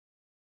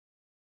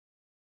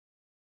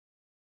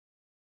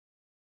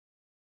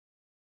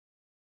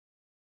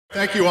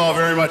Thank you all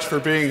very much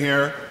for being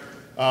here.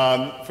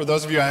 For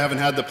those of you I haven't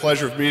had the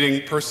pleasure of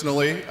meeting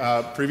personally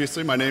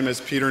previously, my name is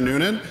Peter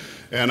Noonan,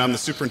 and I'm the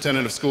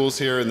superintendent of schools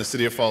here in the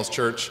City of Falls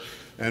Church,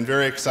 and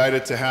very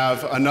excited to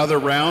have another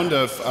round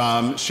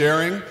of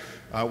sharing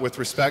with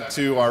respect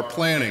to our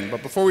planning.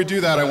 But before we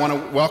do that, I want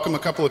to welcome a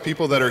couple of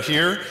people that are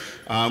here.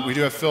 We do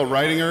have Phil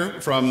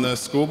Reitinger from the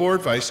school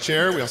board, vice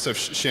chair. We also have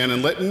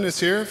Shannon Litton is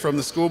here from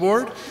the school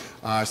board.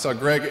 I saw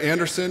Greg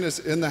Anderson is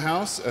in the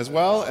house as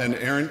well, and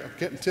Aaron, I'm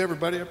getting to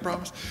everybody, I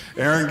promise.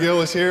 Aaron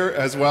Gill is here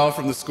as well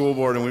from the school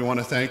board, and we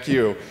want to thank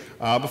you.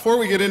 Before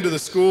we get into the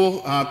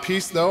school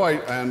piece, though,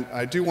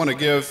 I do want to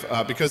give,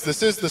 because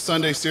this is the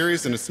Sunday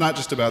series, and it's not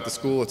just about the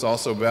school, it's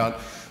also about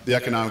the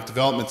economic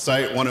development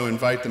site. I want to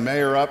invite the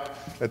mayor up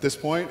at this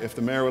point. If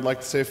the mayor would like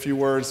to say a few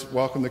words,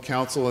 welcome the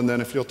council, and then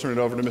if you'll turn it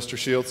over to Mr.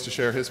 Shields to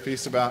share his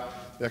piece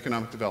about the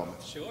economic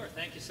development. Sure,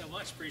 thank you so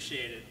much,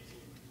 appreciate it.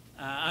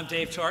 I'm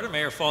Dave Tarter,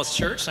 Mayor of Falls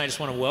Church, and I just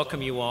want to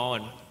welcome you all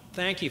and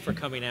thank you for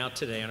coming out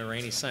today on a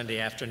rainy Sunday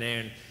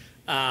afternoon.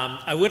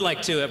 I would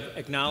like to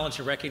acknowledge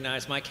and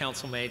recognize my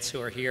council mates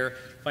who are here.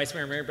 Vice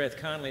Mayor Mary Beth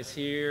Conley is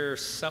here,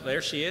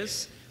 there she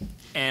is,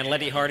 and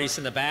Letty Hardy's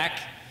in the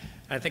back.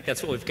 I think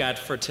that's what we've got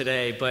for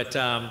today, but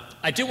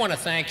I do want to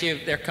thank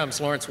you. There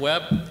comes Lawrence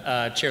Webb,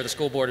 chair of the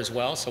school board as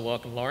well, so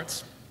welcome,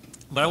 Lawrence.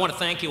 But I want to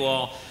thank you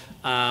all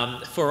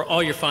for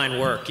all your fine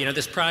work. You know,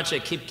 this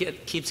project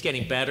keeps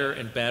getting better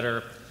and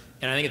better.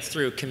 And I think it's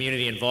through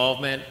community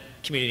involvement,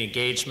 community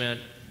engagement,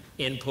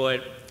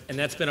 input, and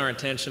that's been our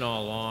intention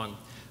all along.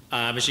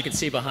 As you can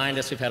see behind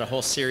us, we've had a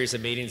whole series of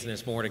meetings and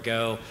there's more to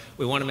go.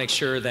 We want to make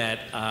sure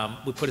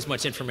that we put as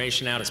much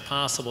information out as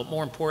possible,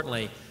 more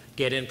importantly,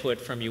 get input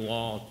from you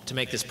all to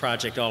make this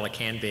project all it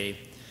can be.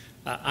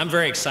 I'm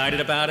very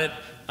excited about it.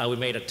 We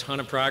made a ton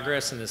of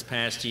progress in this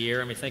past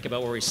year. I mean, think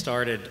about where we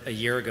started a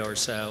year ago or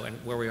so and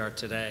where we are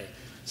today.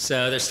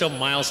 So there's still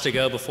miles to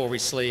go before we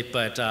sleep,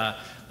 but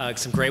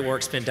some great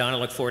work's been done. I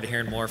look forward to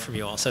hearing more from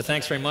you all. So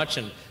thanks very much,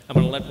 and I'm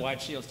going to let Wyatt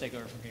Shields take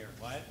over from here.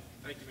 Wyatt?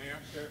 Thank you, Mayor.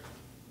 Sure.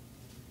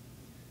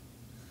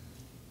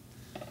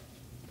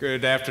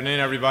 Good afternoon,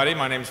 everybody.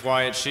 My name is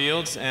Wyatt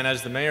Shields, and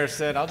as the mayor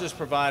said, I'll just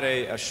provide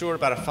a short,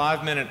 about a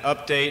 5-minute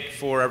update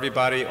for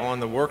everybody on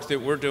the work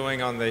that we're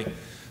doing on the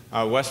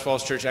West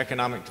Falls Church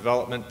Economic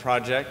Development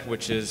Project,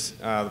 which is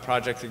the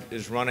project that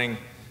is running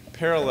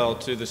parallel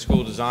to the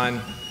school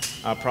design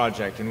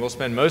project, and we'll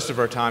spend most of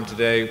our time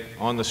today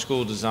on the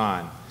school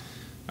design.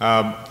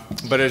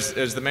 But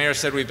as the mayor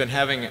said, we've been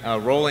having a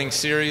rolling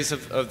series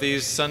of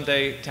these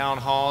Sunday town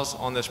halls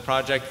on this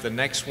project. The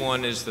next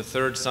one is the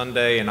third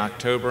Sunday in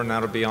October, and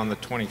that'll be on the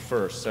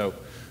 21st. So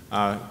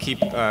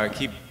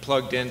keep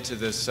plugged into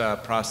this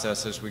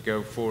process as we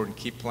go forward and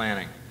keep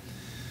planning.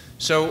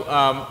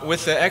 So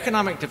with the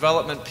economic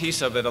development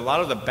piece of it, a lot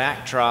of the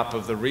backdrop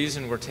of the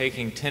reason we're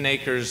taking 10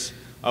 acres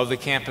of the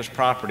campus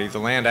property, the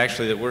land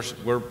actually that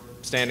we're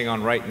standing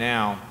on right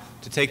now,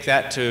 to take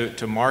that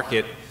to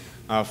market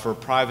for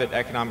private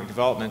economic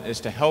development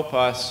is to help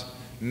us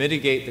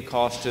mitigate the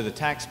cost to the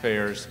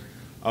taxpayers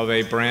of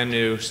a brand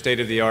new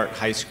state-of-the-art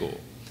high school.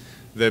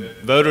 The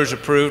voters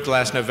approved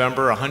last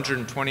November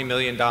 $120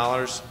 million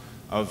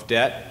of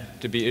debt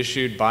to be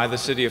issued by the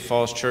City of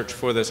Falls Church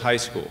for this high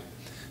school.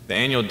 The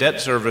annual debt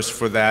service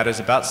for that is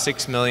about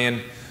 $6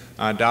 million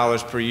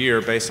per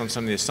year based on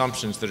some of the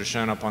assumptions that are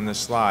shown up on this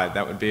slide.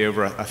 That would be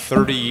over a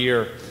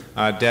 30-year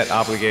debt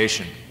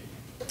obligation.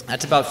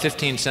 That's about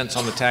 15 cents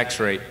on the tax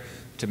rate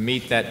to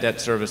meet that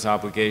debt service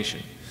obligation.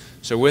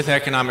 So with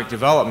economic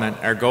development,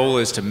 our goal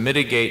is to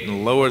mitigate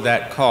and lower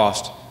that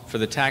cost for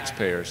the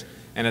taxpayers,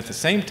 and at the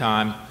same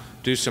time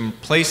do some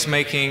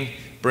placemaking,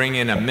 bring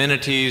in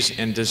amenities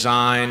and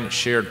design,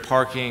 shared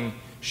parking,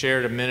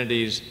 shared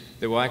amenities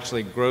that will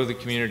actually grow the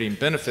community and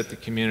benefit the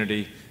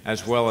community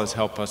as well as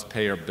help us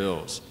pay our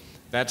bills.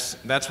 That's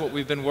what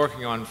we've been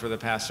working on for the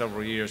past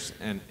several years,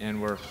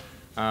 and we're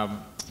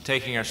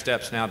taking our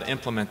steps now to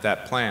implement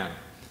that plan.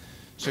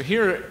 So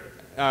here,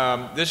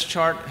 this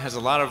chart has a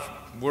lot of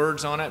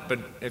words on it, but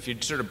if you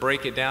sort of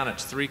break it down,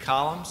 it's 3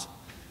 columns.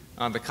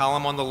 The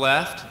column on the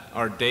left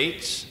are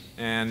dates,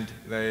 and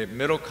the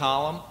middle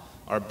column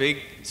are big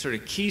sort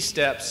of key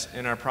steps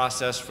in our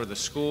process for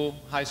the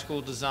high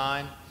school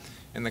design,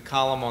 and the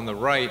column on the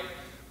right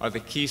are the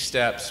key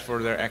steps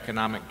for their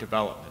economic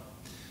development.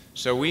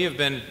 So we have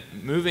been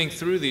moving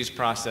through these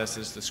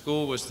processes. The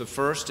school was the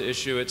first to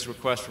issue its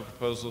request for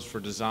proposals for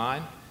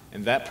design,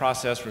 and that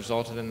process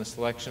resulted in the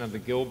selection of the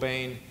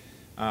Gilbane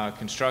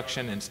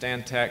Construction and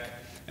Stantec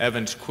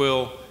Evans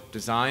Quill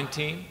design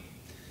team.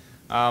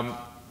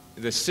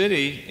 The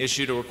city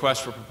issued a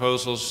request for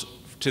proposals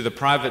to the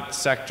private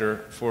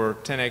sector for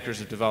 10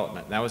 acres of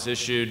development. That was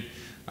issued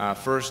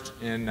first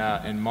in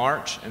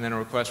March, and then a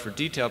request for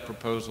detailed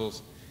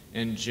proposals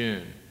in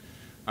June.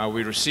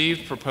 We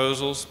received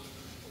proposals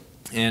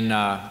in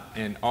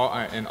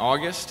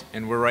August,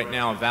 and we're right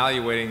now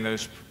evaluating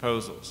those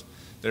proposals.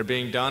 They're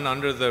being done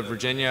under the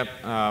Virginia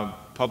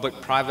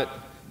Public-Private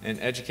and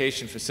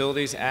Education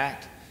Facilities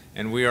Act,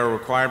 and we are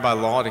required by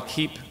law to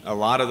keep a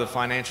lot of the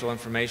financial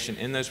information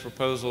in those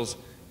proposals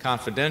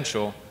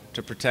confidential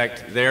to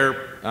protect their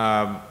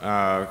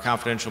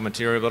confidential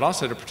material, but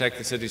also to protect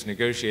the city's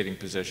negotiating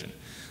position.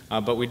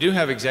 But we do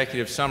have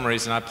executive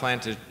summaries, and I plan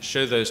to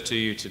show those to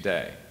you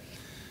today.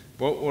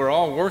 What we're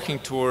all working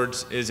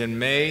towards is in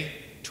May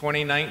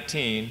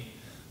 2019,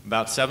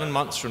 about 7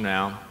 months from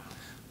now,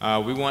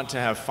 we want to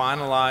have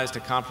finalized a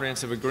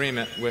comprehensive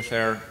agreement with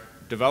our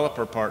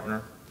developer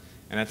partner,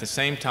 and at the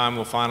same time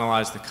we'll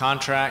finalize the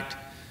contract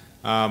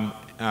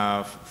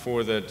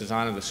for the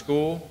design of the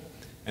school,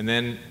 and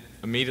then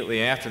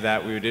immediately after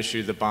that we would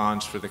issue the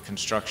bonds for the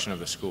construction of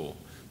the school.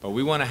 But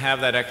we want to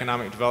have that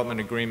economic development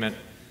agreement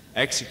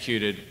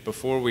executed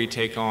before we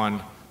take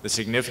on the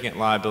significant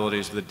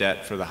liabilities of the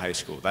debt for the high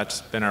school.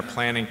 That's been our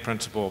planning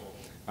principle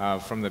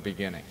from the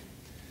beginning.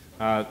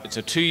 It's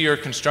a 2-year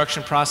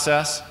construction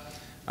process,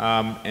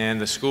 and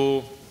the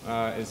school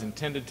is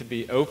intended to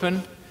be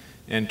open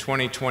in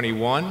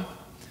 2021.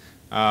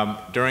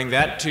 During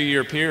that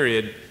 2-year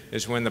period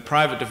is when the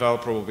private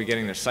developer will be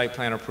getting their site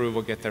plan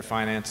approval, get their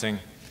financing.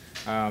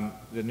 The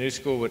new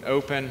school would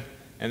open,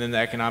 and then the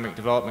economic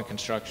development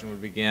construction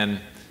would begin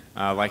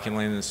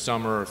likely in the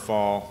summer or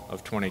fall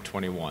of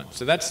 2021.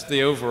 So that's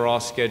the overall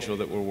schedule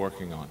that we're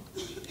working on.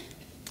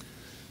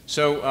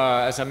 So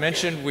as I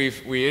mentioned,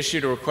 we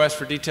issued a request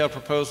for detailed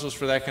proposals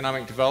for the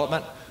economic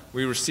development.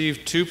 We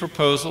received 2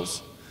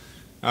 proposals.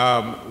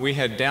 We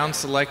had down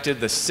selected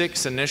the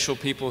 6 initial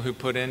people who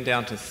put in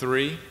down to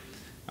 3.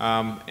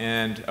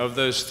 And of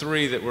those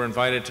 3 that were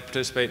invited to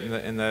participate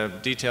in the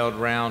detailed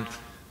round,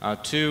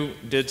 2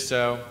 did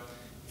so.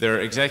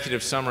 Their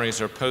executive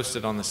summaries are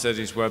posted on the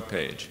city's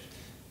webpage.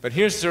 But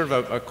here's sort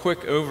of a quick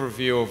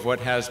overview of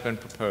what has been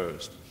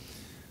proposed.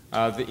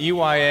 The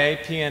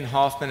EYA, P.N.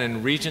 Hoffman,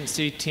 and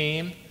Regency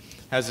team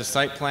has a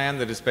site plan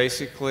that is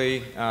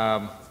basically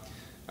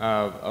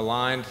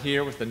aligned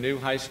here with the new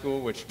high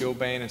school, which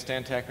Gilbane and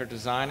Stantec are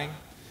designing.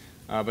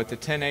 But the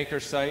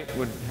 10-acre site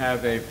would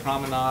have a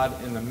promenade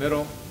in the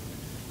middle,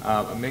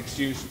 a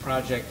mixed-use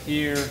project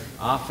here,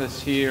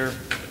 office here,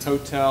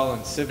 hotel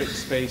and civic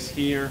space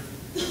here,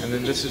 and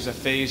then this is a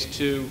phase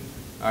 2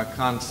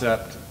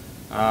 concept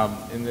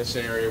in this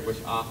area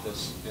with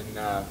office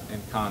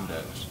and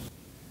condos.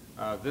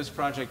 This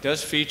project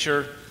does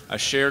feature a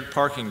shared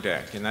parking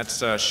deck, and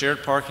that's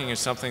shared parking is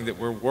something that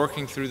we're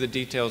working through the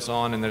details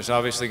on, and there's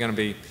obviously going to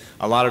be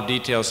a lot of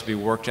details to be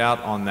worked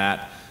out on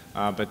that,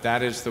 but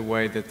that is the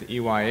way that the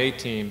EYA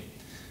team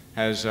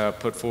has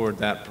put forward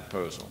that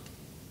proposal.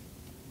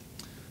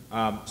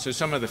 So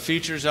some of the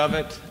features of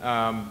it,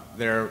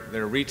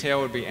 their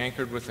retail would be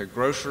anchored with a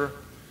grocer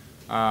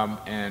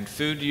and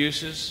food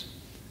uses.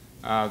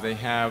 They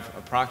have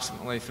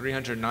approximately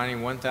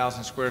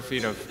 391,000 square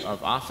feet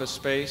of office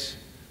space,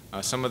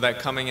 some of that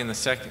coming in the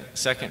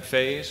second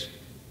phase.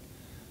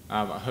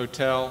 A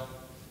hotel,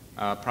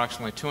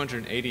 approximately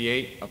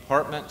 288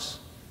 apartments,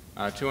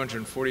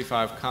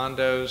 245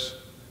 condos,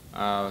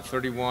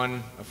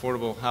 31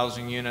 affordable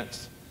housing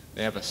units.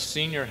 They have a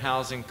senior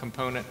housing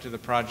component to the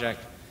project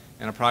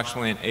and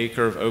approximately an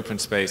acre of open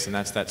space, and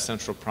that's that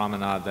central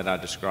promenade that I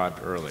described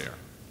earlier.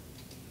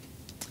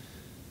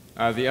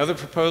 The other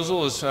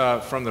proposal is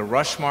from the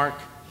Rushmark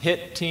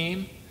HIT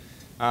team.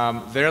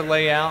 Their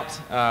layout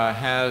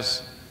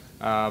has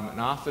an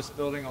office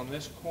building on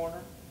this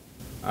corner,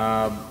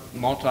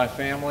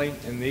 multifamily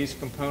in these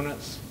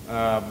components.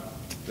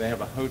 They have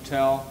a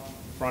hotel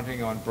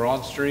fronting on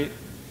Broad Street.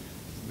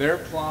 Their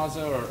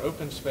plaza or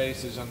open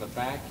space is on the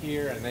back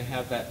here, and they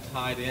have that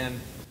tied in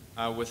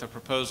with a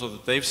proposal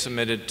that they've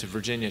submitted to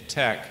Virginia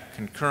Tech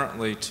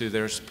concurrently to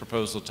their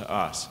proposal to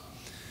us.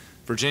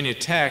 Virginia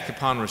Tech,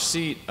 upon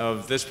receipt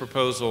of this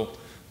proposal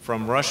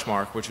from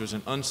Rushmark, which was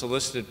an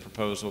unsolicited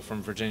proposal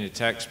from Virginia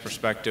Tech's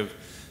perspective,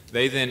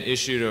 they then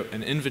issued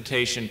an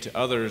invitation to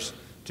others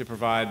to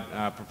provide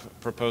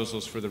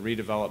proposals for the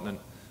redevelopment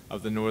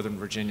of the Northern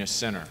Virginia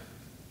Center.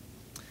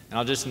 And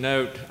I'll just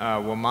note,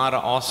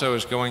 WMATA also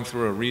is going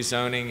through a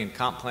rezoning and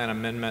comp plan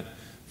amendment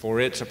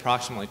for its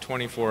approximately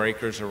 24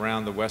 acres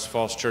around the West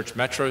Falls Church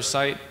Metro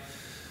site.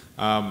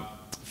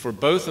 For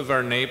both of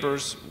our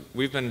neighbors,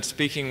 we've been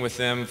speaking with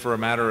them for a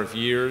matter of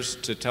years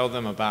to tell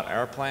them about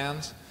our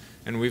plans,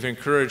 and we've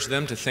encouraged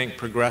them to think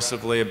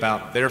progressively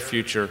about their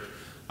future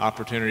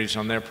opportunities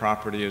on their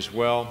property as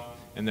well,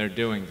 and they're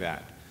doing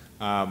that.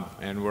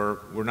 And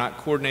we're not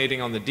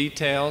coordinating on the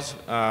details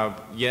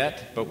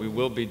yet, but we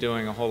will be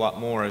doing a whole lot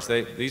more as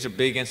these are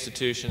big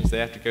institutions. They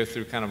have to go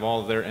through kind of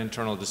all of their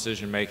internal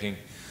decision making,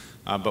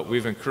 but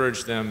we've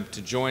encouraged them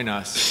to join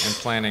us in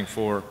planning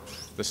for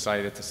the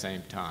site at the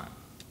same time.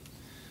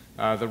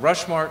 The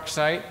Rushmark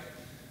site,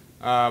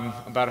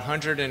 about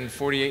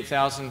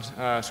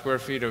 148,000 square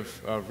feet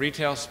of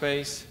retail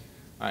space,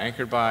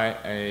 anchored by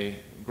a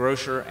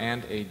grocer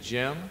and a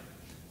gym,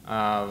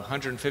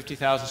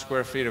 150,000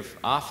 square feet of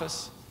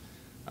office,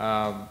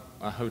 a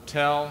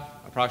hotel,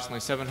 approximately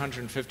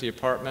 750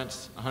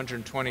 apartments,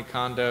 120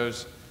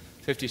 condos,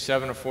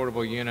 57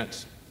 affordable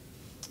units,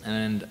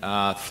 and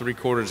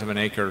 3/4 of an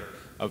acre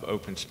of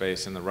open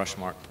space in the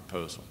Rushmark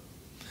proposal.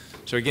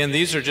 So again,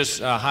 these are just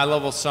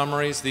high-level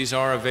summaries. These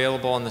are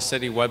available on the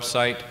city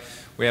website.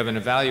 We have an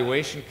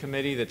evaluation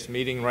committee that's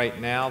meeting right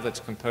now that's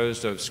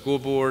composed of school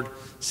board,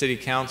 city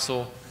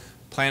council,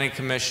 planning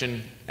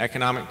commission,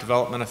 economic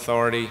development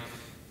authority,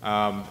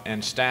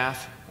 and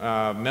staff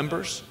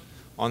members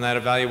on that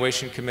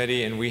evaluation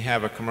committee, and we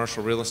have a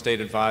commercial real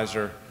estate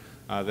advisor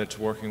that's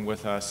working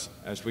with us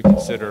as we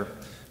consider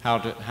how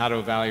to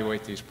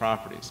evaluate these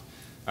properties,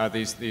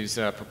 these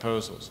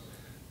proposals.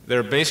 There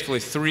are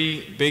basically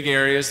three big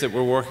areas that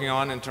we're working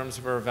on in terms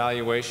of our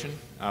evaluation.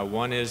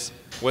 One is,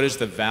 what is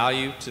the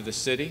value to the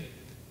city?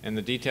 And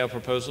the detailed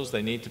proposals,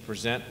 they need to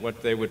present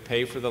what they would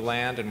pay for the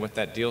land and what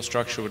that deal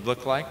structure would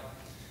look like.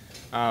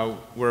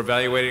 We're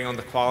evaluating on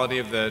the quality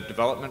of the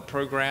development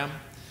program,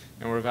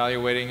 and we're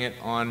evaluating it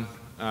on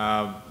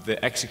the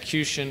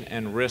execution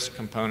and risk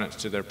components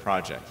to their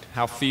project.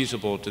 How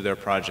feasible do their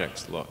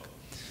projects look?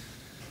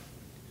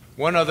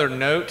 One other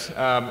note,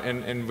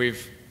 and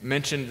we've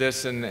mentioned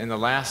this in the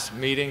last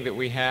meeting that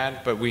we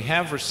had, but we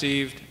have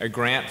received a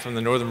grant from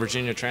the Northern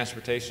Virginia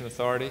Transportation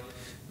Authority.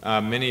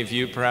 Many of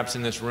you, perhaps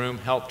in this room,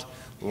 helped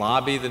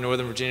lobby the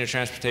Northern Virginia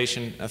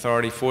Transportation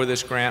Authority for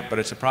this grant, but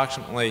it's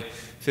approximately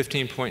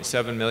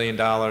 $15.7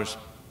 million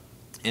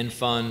in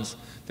funds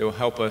that will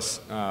help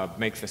us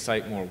make the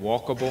site more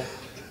walkable,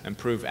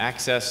 improve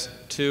access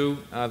to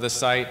the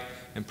site,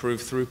 improve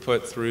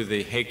throughput through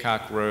the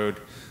Haycock Road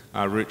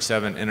Route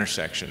 7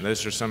 intersection.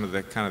 Those are some of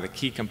the kind of the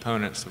key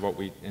components of what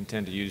we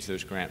intend to use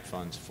those grant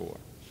funds for.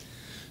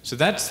 So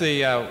that's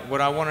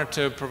what I wanted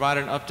to provide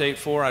an update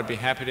for. I'd be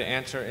happy to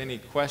answer any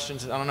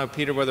questions. I don't know,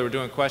 Peter, whether we're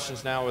doing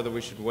questions now or whether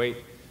we should wait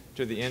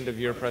to the end of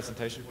your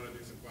presentation. Want to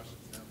do some questions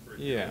now for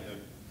you? Yeah.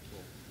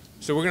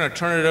 So we're going to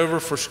turn it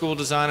over for school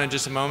design in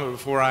just a moment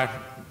before I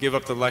give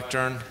up the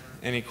lectern.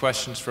 Any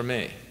questions for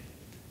me?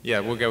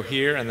 Yeah, we'll go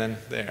here and then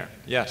there.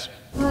 Yes.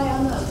 Hi,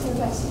 I'm a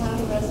Fairfax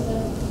County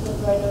resident,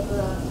 live right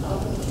over on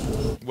Albany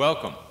Street.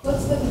 Welcome.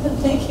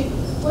 Thank you.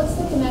 What's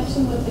the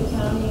connection with the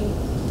county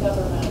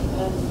government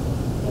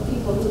and the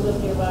people who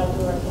live nearby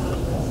who are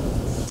county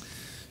residents?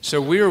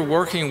 So we are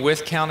working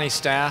with county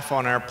staff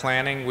on our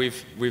planning.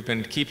 We've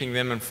been keeping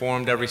them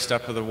informed every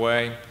step of the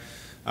way.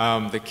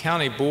 The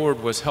county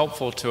board was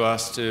helpful to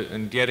us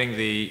in getting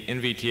the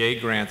NVTA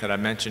grant that I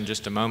mentioned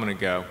just a moment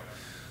ago.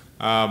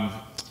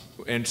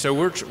 And so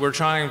we're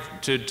trying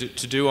to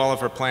do all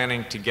of our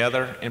planning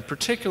together, and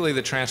particularly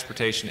the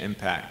transportation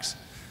impacts.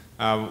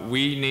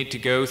 We need to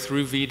go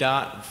through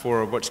VDOT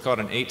for what's called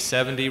an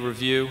 870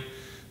 review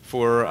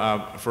for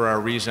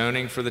our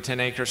rezoning for the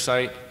 10-acre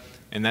site,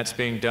 and that's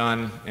being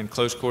done in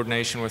close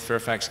coordination with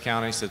Fairfax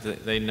County so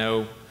that they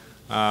know,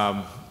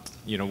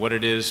 what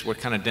it is, what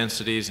kind of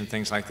densities and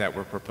things like that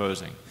we're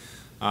proposing.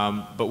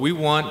 But we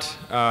want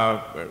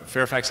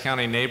Fairfax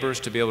County neighbors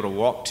to be able to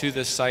walk to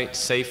this site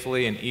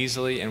safely and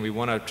easily, and we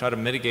want to try to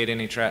mitigate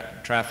any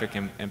traffic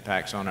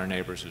impacts on our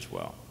neighbors as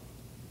well.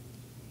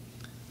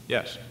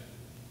 Yes?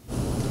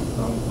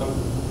 I'm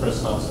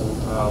Chris Thompson.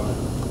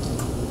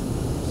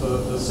 So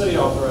the city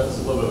authorized, it's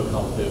a little bit of a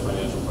complicated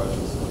financial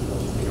question, so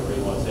don't you think where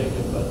you want to take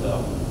it, but the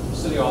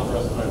city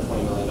authorized a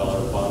 $120 million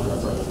bond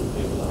referendum to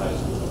pay for the high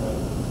school.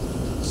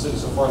 The city,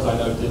 so far as I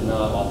know, did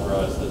not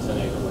authorize the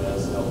 10-acre land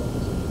sale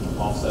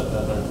offset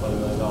that $120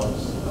 million.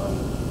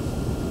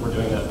 We're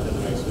doing that because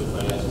it makes good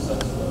financial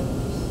sense from a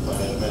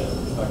financial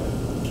management perspective.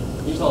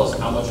 Can you tell us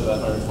how much of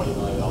that $120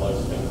 million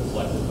is being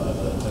reflected by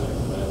the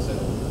 10-acre land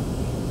sale?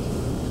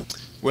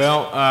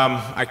 Well,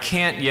 I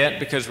can't yet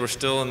because we're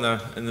still in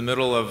the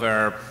middle of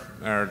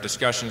our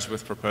discussions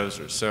with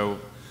proposers. So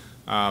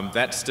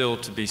that's still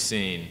to be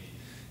seen.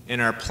 In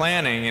our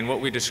planning and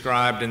what we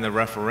described in the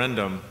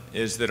referendum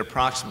is that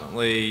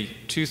approximately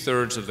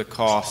 2/3 of the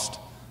cost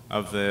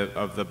of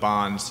the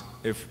bonds,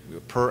 if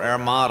per our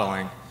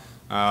modeling,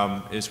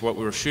 is what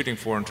we were shooting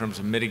for in terms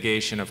of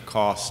mitigation of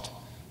cost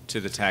to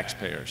the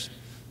taxpayers.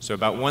 So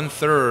about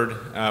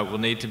 1/3 will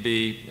need to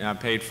be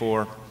paid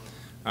for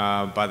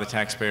by the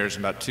taxpayers,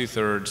 and about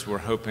 2/3 we're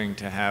hoping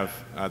to have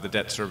the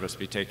debt service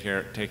be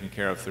taken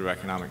care of through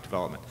economic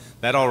development.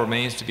 That all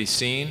remains to be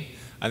seen.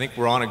 I think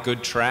we're on a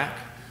good track,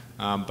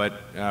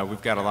 but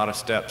we've got a lot of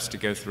steps to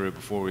go through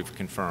before we've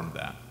confirmed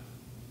that.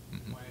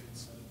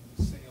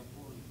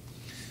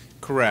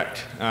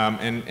 Correct,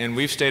 and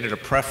we've stated a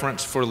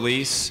preference for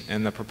lease,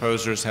 and the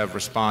proposers have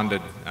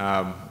responded,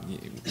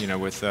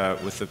 with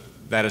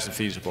that as a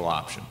feasible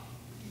option.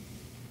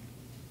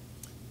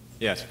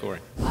 Yes, Corey.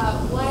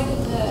 Why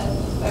did the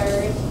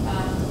third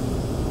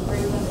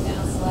group of the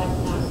down select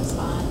not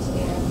respond to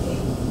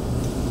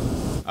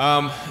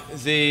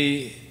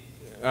the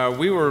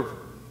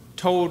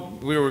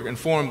RFP? We were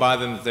informed by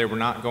them that they were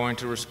not going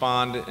to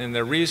respond, and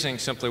their reasoning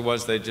simply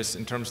was they just,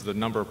 in terms of the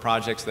number of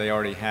projects they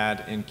already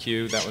had in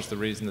queue, that was the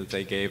reason that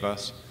they gave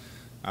us.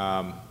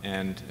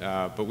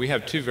 But we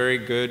have two very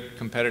good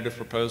competitive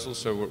proposals,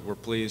 so we're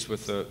pleased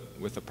with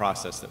the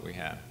process that we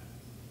have.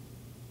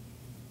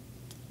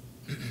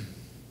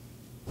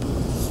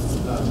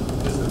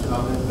 Just a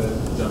comment that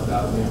jumped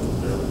out at me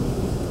when there was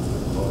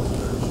the Falls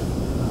Church,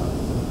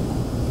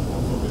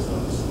 more focused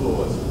on the school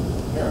as a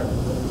parent.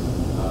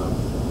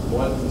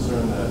 One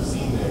concern that I've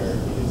seen there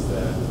is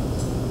that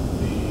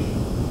the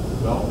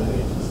development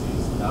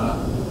agencies not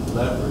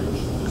leverage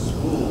the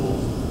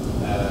schools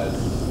as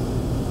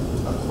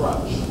a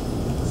crutch.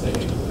 Say,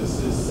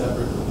 this is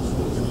separate from the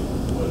schools.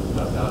 What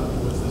jumped out to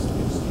me was this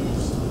mixed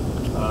use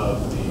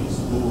of the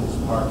school's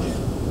parking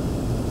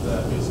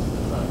that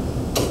basically trying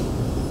to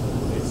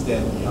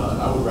extend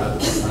beyond. I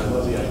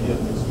love the idea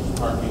of mixed use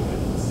parking.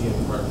 I didn't see any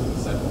parking in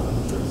the second one.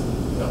 I'm sure it's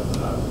helpful.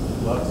 I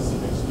would love to see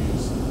mixed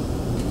use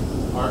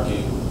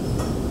parking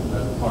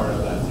as part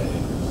of that 10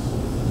 acres.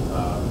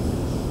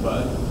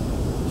 But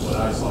what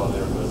I saw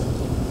there was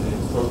an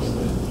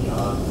encroachment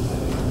beyond the 10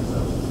 acres.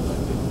 I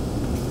think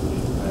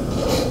I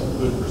have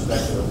a good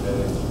perspective of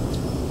that.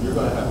 You're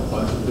going to have a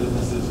bunch of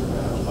businesses, you're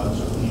going to have a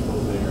bunch of people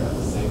there at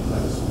the same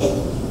time as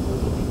schools.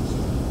 We're looking to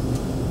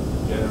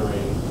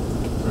generate,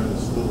 turn the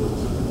school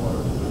into more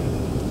of a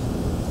community.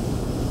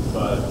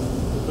 But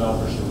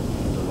developers shouldn't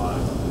be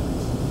relying on that.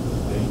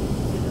 They need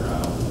to figure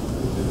out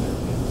within their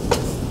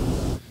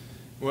capabilities.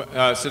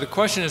 Well, so the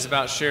question is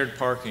about shared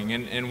parking,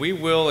 and we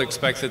will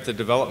expect that the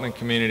development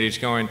community is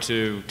going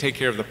to take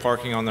care of the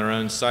parking on their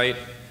own site.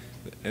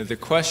 The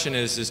question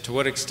is to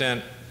what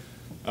extent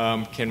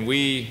can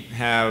we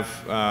have,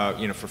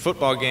 for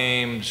football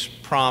games,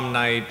 prom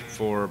night,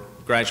 for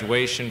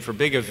graduation, for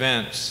big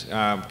events,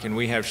 can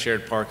we have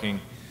shared parking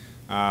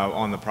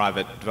on the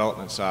private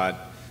development side?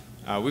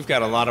 We've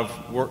got a lot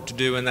of work to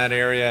do in that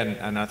area,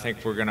 and I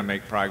think we're going to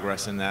make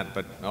progress in that.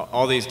 But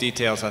all these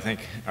details, I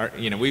think, are,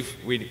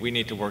 we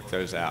need to work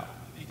those out.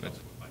 But,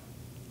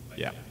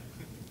 yeah,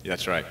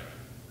 that's right.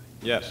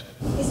 Yes.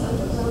 Is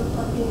underground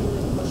parking in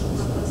the commercial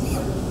complex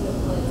part of the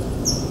plan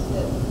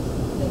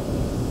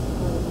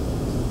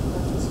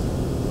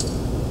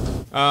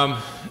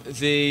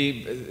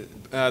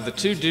The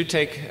two do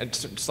take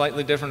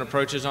slightly different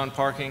approaches on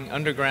parking.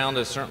 Underground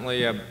is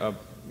certainly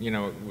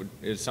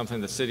is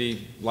something the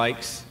city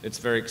likes. It's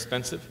very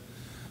expensive,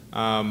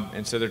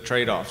 and so there are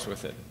trade-offs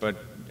with it. But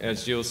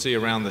as you'll see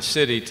around the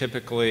city,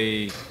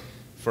 typically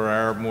for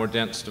our more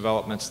dense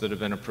developments that have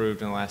been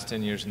approved in the last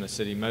 10 years in the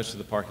city, most of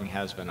the parking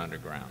has been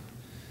underground,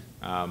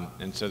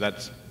 and so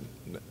that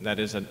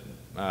is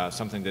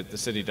something that the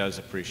city does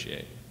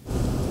appreciate.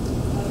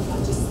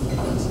 I'm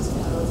just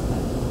matter of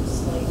fact,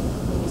 it's like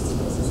when you see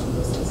business and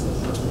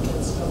businesses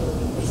that struggle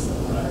with this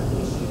parking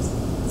issues,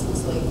 it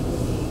seems like it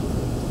would be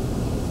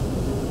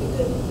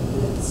a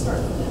good start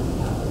for them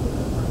to have a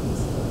parking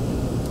facility.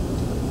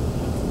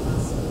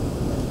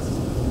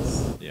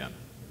 Yeah.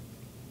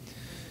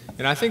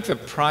 And I think the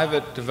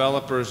private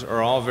developers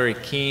are all very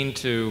keen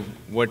to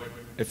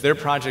if their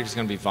project is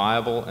going to be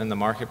viable in the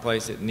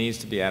marketplace, it needs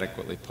to be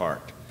adequately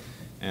parked.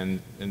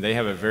 And they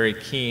have a very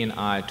keen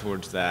eye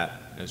towards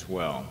that as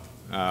well.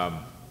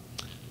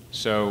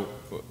 So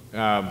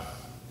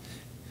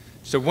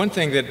one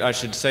thing that I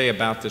should say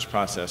about this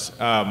process,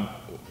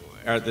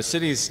 the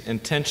city's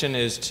intention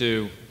is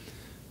to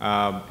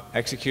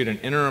execute an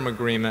interim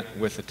agreement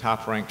with the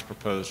top-ranked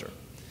proposer.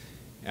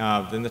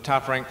 Then the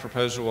top-ranked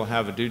proposer will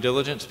have a due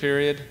diligence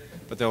period,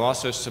 but they'll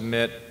also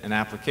submit an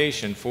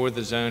application for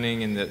the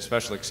zoning and the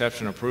special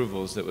exception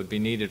approvals that would be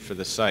needed for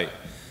the site.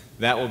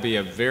 That will be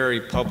a very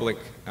public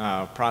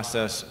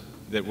process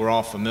that we're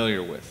all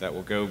familiar with. That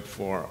will go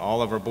for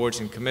all of our boards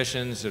and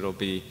commissions. It'll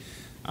be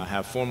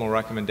have formal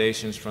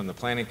recommendations from the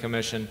Planning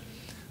Commission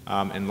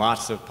and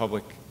lots of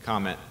public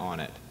comment on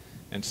it.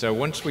 And so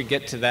once we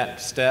get to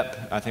that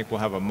step, I think we'll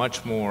have a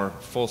much more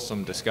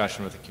fulsome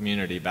discussion with the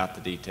community about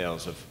the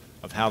details of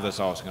how this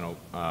all is going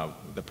to,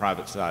 the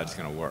private side is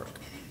going to work.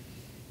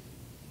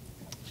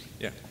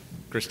 Yeah,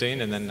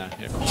 Christine, and then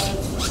here.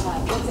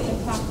 What the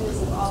impact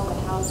is of all the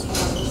housing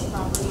on this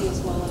property as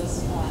well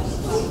as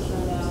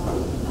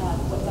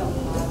what that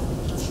would have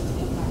in terms of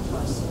impact to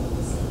our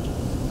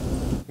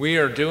schools? We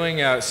are doing,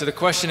 so the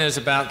question is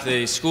about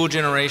the school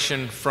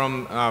generation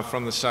from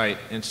the site.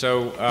 And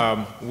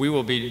so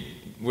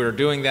we're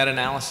doing that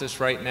analysis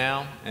right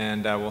now,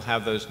 and we'll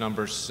have those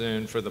numbers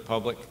soon for the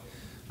public.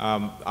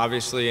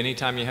 Obviously,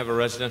 anytime you have a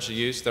residential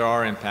use, there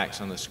are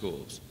impacts on the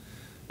schools.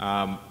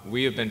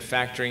 We have been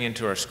factoring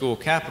into our school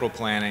capital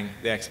planning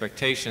the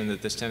expectation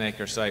that this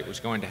 10-acre site was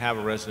going to have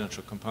a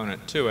residential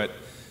component to it,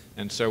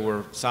 and so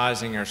we're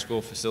sizing our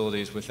school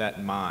facilities with that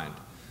in mind.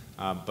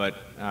 But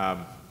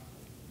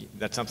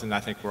that's something that I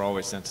think we're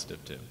always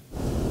sensitive to.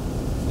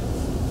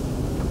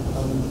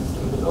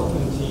 The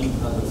development team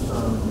has a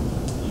firm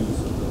use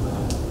of the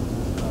land,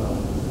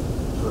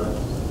 correct?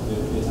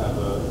 They have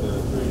their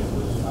agreement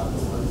which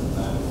afterwards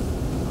then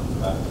comes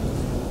back to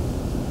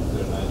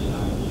their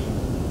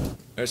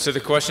 99-year. So the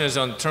question is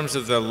on terms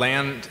of the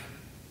land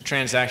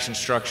transaction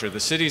structure. The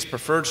city's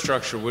preferred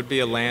structure would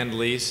be a land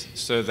lease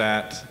so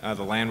that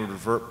the land would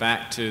revert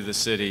back to the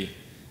city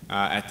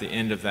at the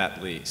end of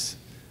that lease.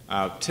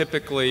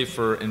 Typically,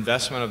 for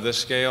investment of this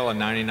scale, a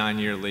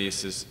 99-year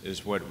lease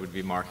is what would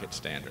be market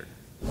standard.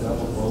 Is that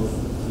what both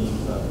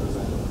teams have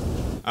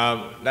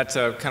presented? That's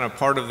a kind of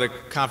part of the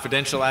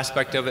confidential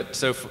aspect of it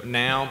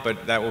now,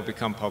 but that will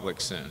become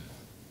public soon.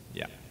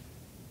 Yeah.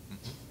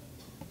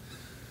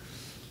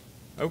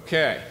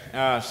 Okay,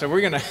 so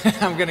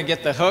I'm going to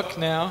get the hook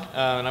now,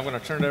 and I'm going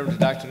to turn it over to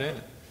Dr.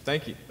 Noonan.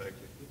 Thank you. Thank you.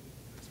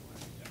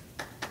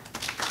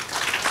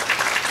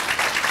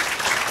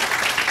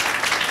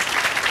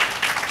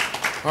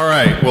 All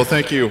right. Well,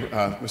 thank you,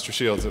 Mr.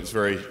 Shields. It was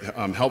very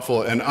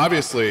helpful. And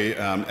obviously,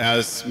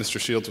 as Mr.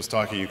 Shields was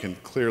talking, you can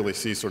clearly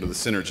see sort of the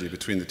synergy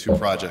between the two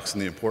projects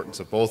and the importance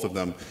of both of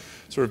them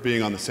sort of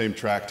being on the same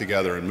track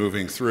together and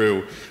moving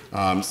through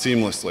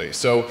seamlessly.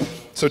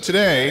 So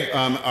today,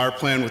 our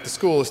plan with the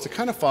school is to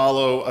kind of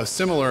follow a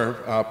similar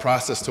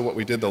process to what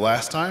we did the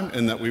last time,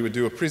 in that we would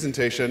do a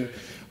presentation,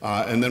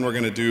 and then we're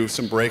going to do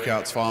some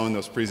breakouts following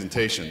those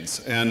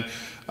presentations. And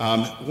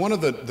one of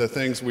the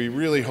things we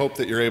really hope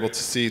that you're able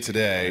to see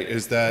today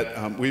is that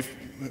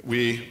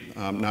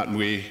not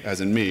we as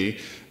in me,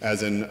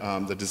 as in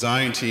the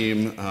design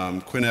team,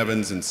 Quinn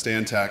Evans and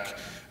Stantec,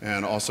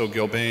 and also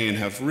Gil Bain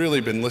have really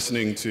been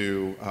listening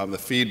to the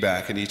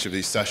feedback in each of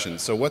these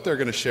sessions. So what they're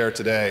going to share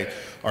today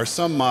are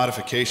some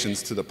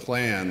modifications to the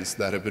plans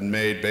that have been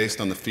made based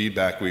on the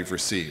feedback we've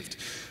received.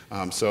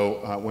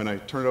 When I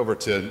turn it over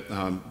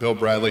to Bill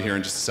Bradley here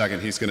in just a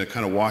second, he's going to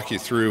kind of walk you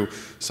through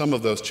some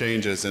of those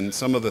changes and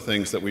some of the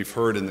things that we've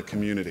heard in the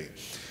community.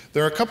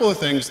 There are a couple of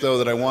things, though,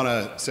 that I want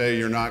to say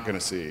you're not going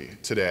to see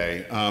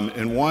today,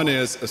 and one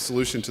is a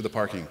solution to the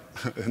parking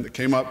that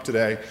came up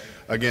today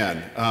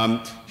again.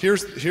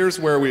 Here's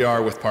where we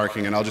are with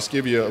parking, and I'll just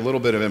give you a little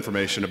bit of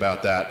information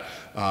about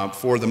that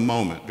for the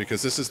moment,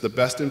 because this is the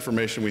best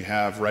information we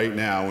have right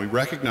now. We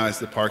recognize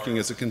that parking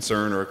is a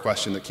concern or a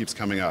question that keeps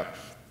coming up.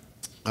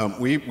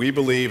 We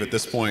believe at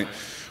this point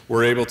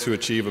we're able to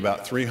achieve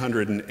about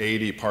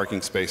 380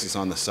 parking spaces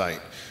on the site,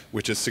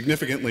 which is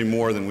significantly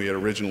more than we had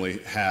originally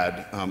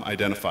had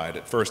identified.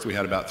 At first we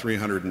had about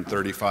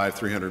 335,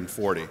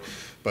 340.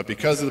 But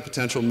because of the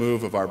potential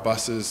move of our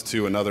buses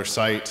to another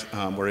site,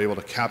 we're able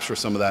to capture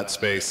some of that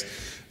space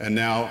and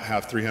now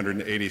have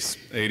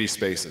 380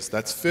 spaces.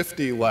 That's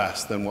 50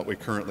 less than what we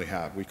currently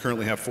have. We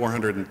currently have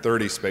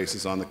 430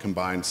 spaces on the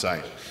combined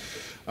site.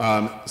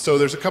 So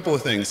there's a couple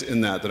of things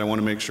in that I want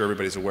to make sure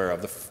everybody's aware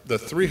of. The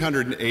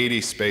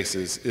 380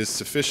 spaces is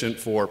sufficient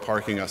for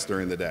parking us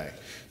during the day.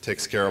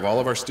 Takes care of all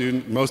of our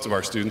students, most of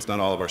our students, not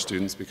all of our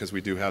students, because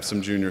we do have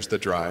some juniors that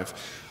drive,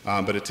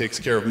 but it takes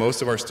care of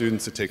most of our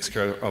students, it takes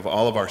care of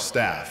all of our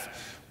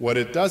staff. What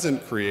it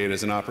doesn't create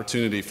is an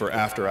opportunity for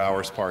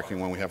after-hours parking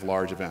when we have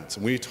large events.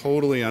 And we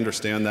totally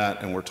understand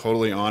that, and we're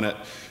totally on it.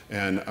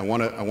 And I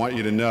want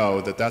you to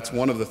know that that's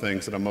one of the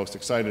things that I'm most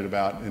excited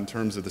about in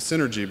terms of the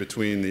synergy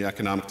between the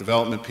economic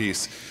development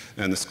piece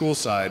and the school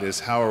side, is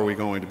how are we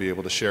going to be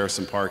able to share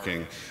some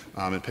parking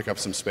and pick up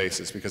some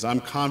spaces. Because I'm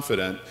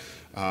confident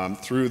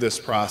through this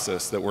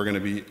process that we're going to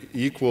be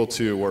equal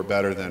to or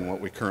better than what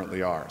we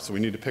currently are. So we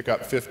need to pick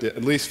up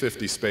at least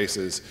 50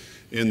 spaces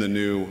in the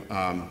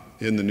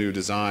new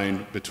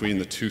design between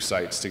the two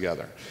sites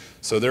together.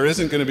 So there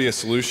isn't going to be a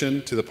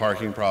solution to the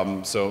parking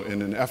problem. So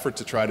in an effort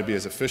to try to be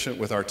as efficient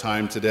with our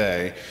time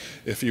today,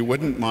 if you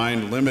wouldn't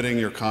mind limiting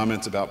your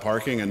comments about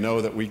parking and know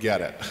that we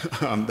get it,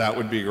 that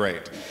would be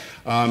great.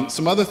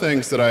 Some other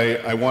things that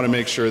I want to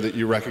make sure that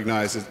you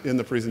recognize in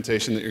the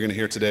presentation that you're going to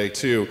hear today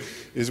too,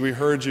 is we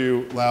heard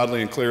you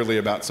loudly and clearly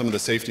about some of the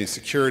safety and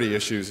security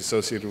issues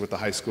associated with the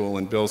high school,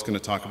 and Bill's going to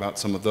talk about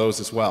some of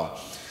those as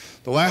well.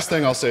 The last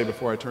thing I'll say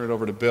before I turn it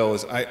over to Bill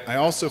is I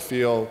also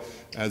feel,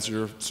 as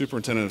your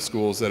superintendent of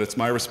schools, that it's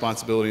my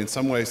responsibility in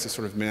some ways to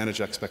sort of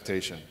manage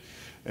expectation.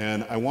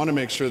 And I want to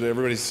make sure that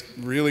everybody's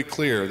really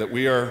clear that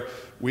we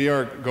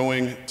are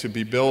going to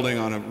be building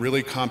on a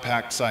really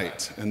compact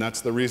site, and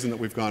that's the reason that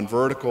we've gone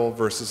vertical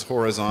versus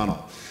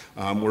horizontal.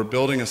 We're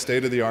building a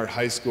state-of-the-art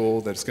high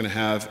school that's going to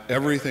have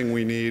everything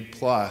we need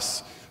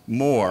plus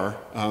more,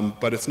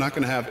 but it's not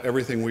going to have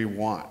everything we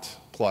want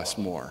plus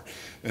more.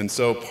 And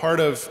so part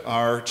of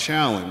our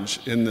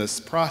challenge in this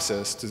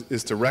process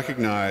is to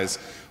recognize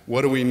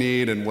what do we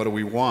need and what do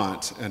we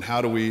want, and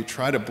how do we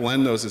try to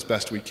blend those as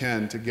best we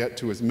can to get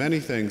to as many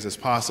things as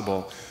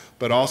possible,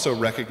 but also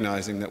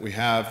recognizing that we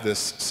have this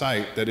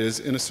site that is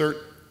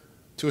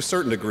to a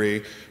certain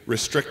degree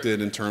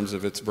restricted in terms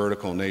of its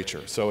vertical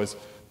nature. So as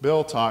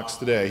Bill talks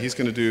today, he's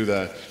going to do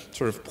the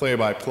sort of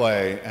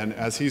play-by-play, and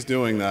as he's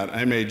doing that,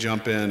 I may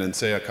jump in and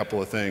say a couple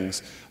of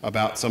things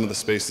about some of the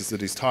spaces that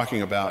he's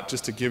talking about,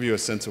 just to give you a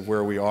sense of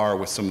where we are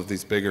with some of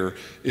these bigger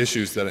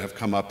issues that have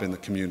come up in the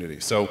community.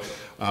 So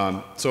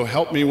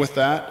help me with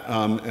that,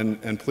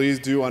 and please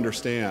do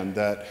understand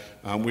that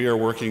we are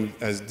working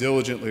as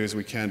diligently as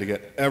we can to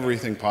get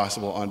everything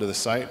possible onto the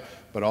site,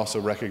 but also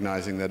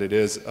recognizing that it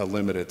is a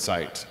limited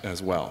site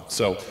as well.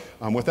 So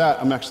with that,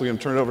 I'm actually going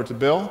to turn it over to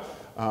Bill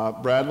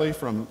Bradley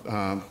from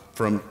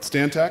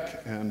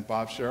Stantec, and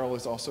Bob Sherrill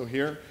is also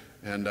here,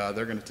 and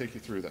they're going to take you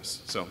through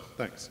this. So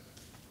thanks.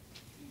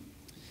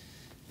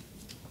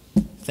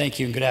 Thank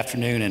you and good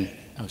afternoon, and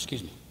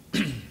excuse me.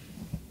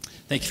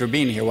 Thank you for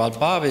being here. While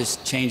Bob is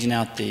changing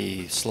out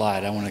the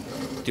slide, I want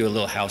to do a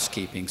little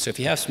housekeeping. So if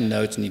you have some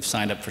notes and you've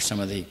signed up for some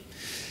of the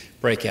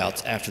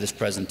breakouts after this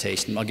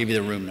presentation, I'll give you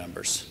the room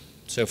numbers.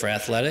 So for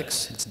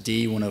athletics, it's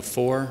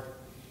D104,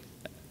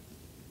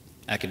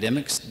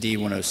 academics,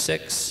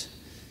 D106,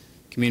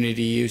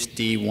 community use,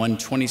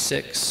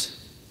 D126,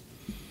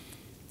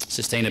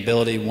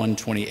 Sustainability,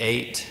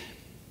 128.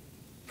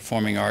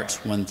 Performing Arts,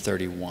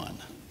 131.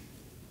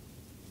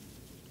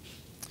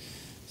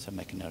 So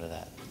make a note of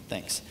that.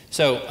 Thanks.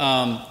 So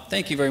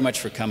thank you very much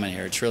for coming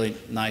here. It's really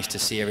nice to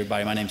see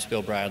everybody. My name is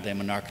Bill Bradley.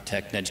 I'm an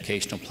architect and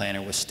educational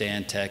planner with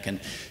Stantec. And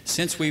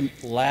since we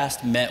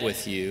last met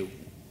with you,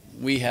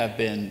 we have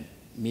been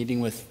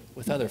meeting with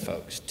other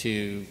folks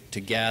to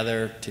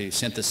gather, to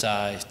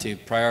synthesize, to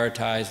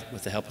prioritize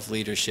with the help of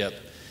leadership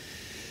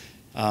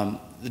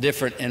the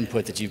different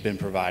input that you've been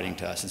providing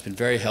to us. It's been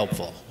very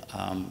helpful.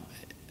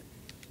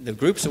 The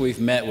groups that we've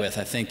met with,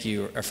 I think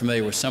you are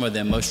familiar with some of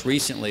them. Most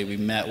recently, we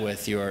met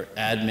with your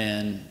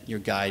admin, your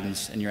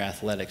guidance, and your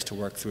athletics to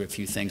work through a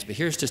few things. But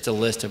here's just a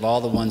list of all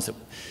the ones that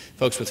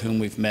folks with whom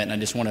we've met, and I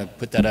just want to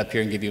put that up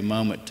here and give you a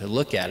moment to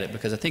look at it,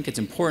 because I think it's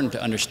important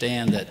to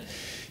understand that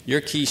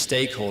your key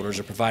stakeholders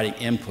are providing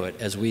input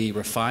as we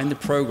refine the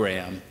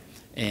program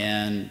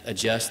and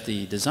adjust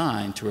the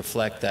design to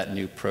reflect that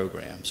new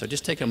program. So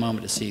just take a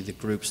moment to see the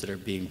groups that are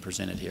being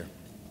presented here.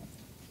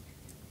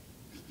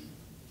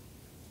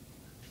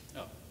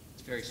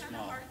 Very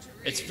small.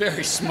 It's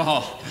very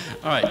small.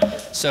 All right.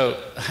 So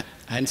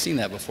I hadn't seen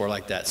that before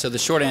like that. So the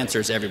short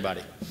answer is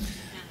everybody.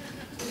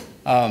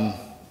 And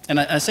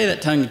I say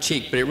that tongue in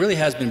cheek, but it really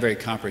has been very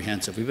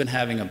comprehensive. We've been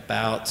having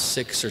about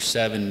 6 or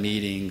 7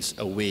 meetings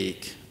a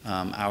week,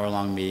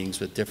 hour-long meetings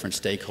with different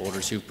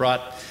stakeholders who've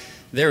brought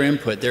their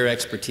input, their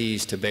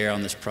expertise to bear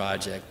on this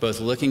project, both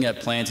looking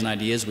at plans and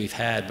ideas we've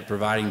had, but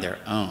providing their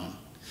own.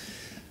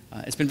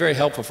 It's been very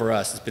helpful for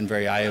us. It's been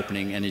very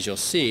eye-opening, and as you'll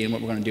see, and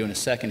what we're going to do in a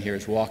second here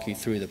is walk you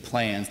through the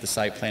plans, the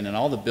site plan, and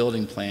all the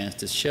building plans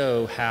to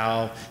show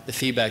how the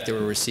feedback that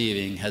we're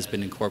receiving has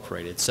been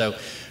incorporated. So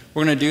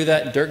we're going to do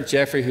that. Dirk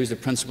Jeffrey, who's the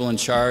principal in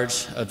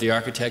charge of the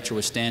architecture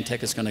with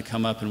Stantec, is going to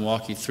come up and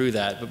walk you through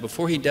that. But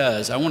before he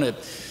does, I want to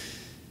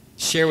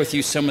share with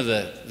you some of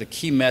the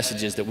key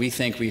messages that we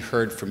think we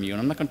heard from you.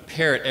 And I'm not going to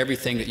parrot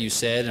everything that you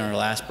said in our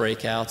last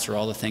breakouts or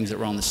all the things that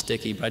were on the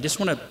sticky, but I just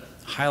want to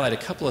highlight a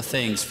couple of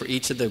things for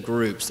each of the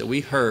groups that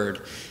we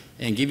heard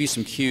and give you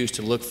some cues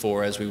to look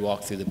for as we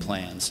walk through the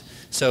plans.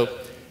 So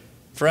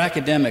for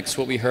academics,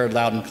 what we heard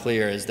loud and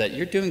clear is that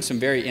you're doing some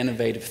very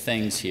innovative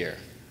things here,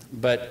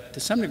 but to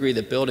some degree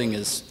the building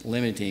is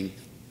limiting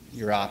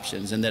your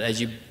options, and that as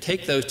you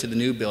take those to the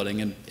new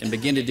building and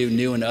begin to do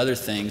new and other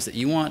things, that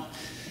you want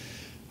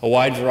a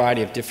wide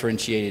variety of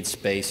differentiated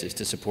spaces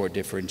to support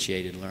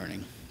differentiated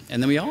learning.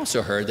 And then we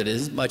also heard that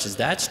as much as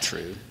that's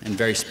true and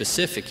very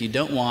specific, you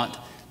don't want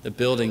the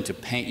building to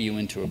paint you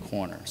into a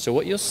corner. So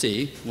what you'll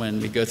see when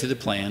we go through the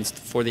plans,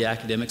 for the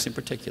academics in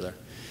particular,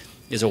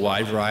 is a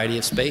wide variety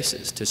of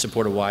spaces to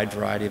support a wide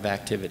variety of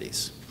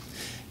activities.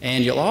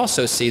 And you'll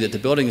also see that the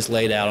building is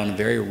laid out on a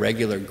very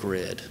regular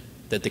grid,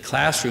 that the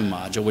classroom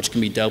module, which can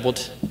be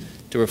doubled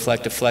to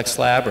reflect a flex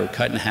lab or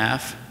cut in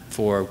half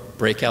for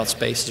breakout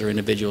spaces or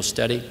individual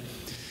study,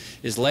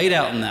 is laid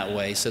out in that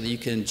way so that you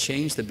can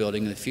change the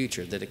building in the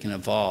future, that it can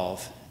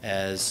evolve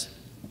as,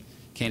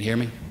 can't hear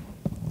me?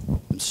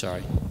 I'm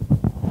sorry.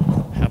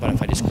 How about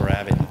if I just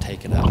grab it and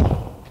take it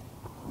up?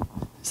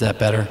 Is that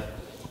better?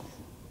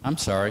 I'm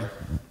sorry.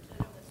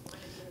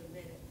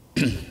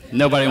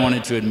 Nobody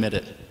wanted to admit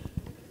it.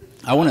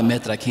 I want to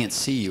admit that I can't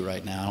see you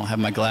right now. I don't have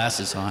my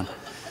glasses on.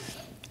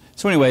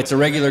 So anyway, it's a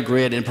regular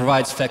grid and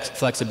provides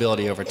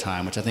flexibility over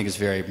time, which I think is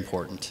very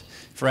important.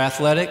 For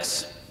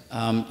athletics,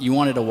 you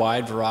wanted a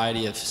wide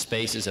variety of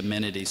spaces,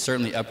 amenities,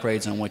 certainly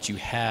upgrades on what you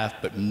have,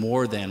 but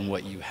more than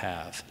what you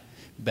have.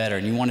 Better.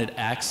 And you wanted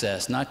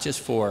access not just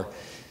for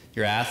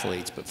your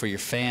athletes, but for your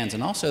fans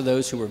and also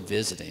those who were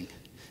visiting.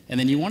 And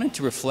then you wanted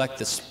to reflect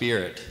the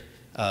spirit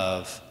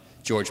of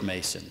George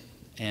Mason.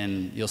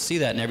 And you'll see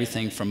that in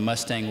everything from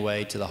Mustang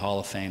Way to the Hall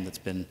of Fame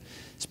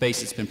space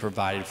that's been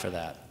provided for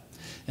that.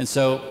 And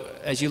so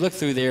as you look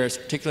through there,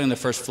 particularly on the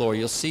first floor,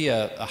 you'll see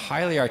a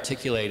highly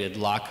articulated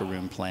locker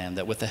room plan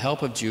that, with the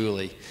help of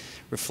Julie,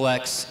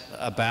 reflects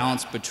a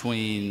balance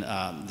between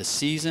the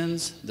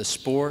seasons, the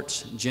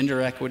sports,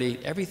 gender equity,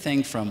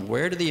 everything from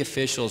where do the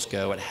officials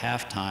go at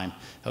halftime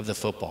of the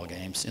football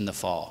games in the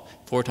fall,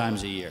 4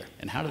 times a year,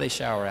 and how do they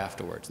shower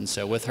afterwards. And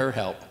so with her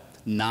help,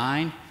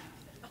 9,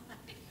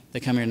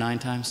 they come here 9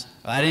 times?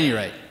 Well, at any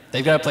rate,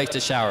 they've got a place to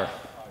shower.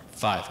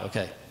 5,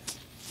 okay.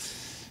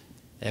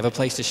 They have a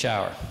place to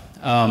shower.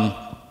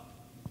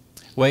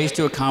 Ways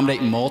to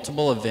accommodate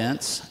multiple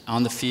events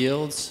on the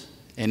fields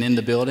and in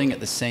the building at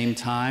the same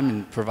time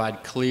and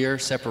provide clear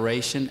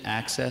separation,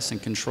 access,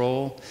 and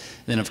control.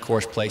 And then, of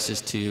course,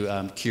 places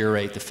to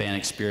curate the fan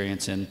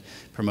experience and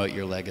promote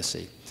your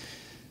legacy.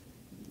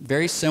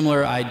 Very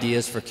similar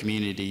ideas for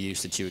community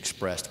use that you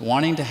expressed.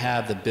 Wanting to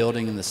have the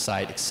building and the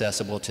site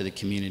accessible to the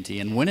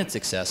community, and when it's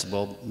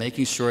accessible,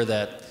 making sure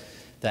that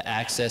the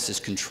access is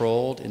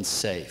controlled and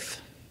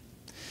safe.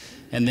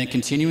 And then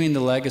continuing the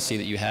legacy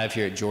that you have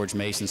here at George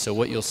Mason. So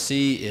what you'll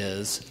see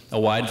is a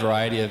wide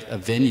variety of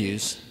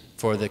venues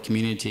for the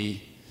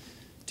community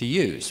to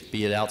use,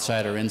 be it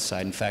outside or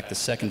inside. In fact, the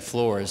second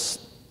floor,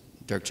 as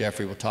Dirk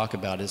Jeffrey will talk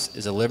about,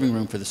 is a living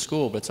room for the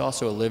school, but it's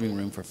also a living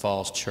room for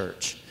Falls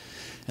Church.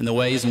 And the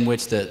ways in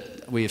which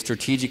we have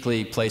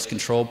strategically placed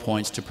control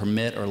points to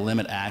permit or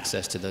limit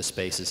access to those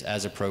spaces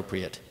as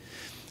appropriate.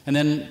 And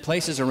then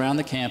places around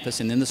the campus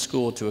and in the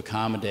school to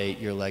accommodate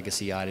your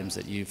legacy items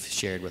that you've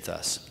shared with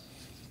us.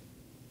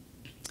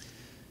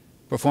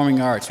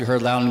 Performing arts, we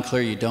heard loud and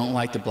clear you don't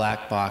like the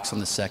black box on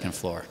the second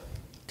floor.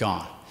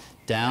 Gone.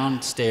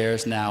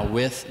 Downstairs now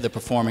with the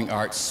performing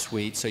arts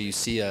suite, so you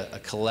see a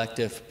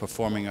collective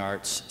performing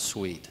arts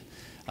suite.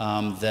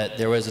 That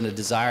there wasn't a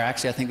desire,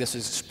 actually I think this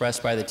was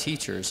expressed by the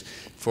teachers,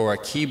 for a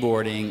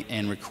keyboarding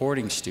and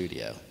recording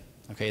studio.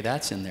 Okay,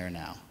 that's in there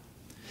now.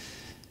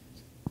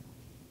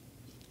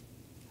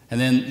 And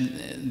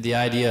then the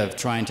idea of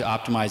trying to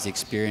optimize the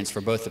experience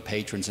for both the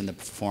patrons and the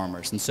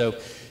performers. And so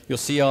you'll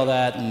see all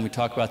that, and when we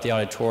talk about the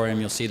auditorium,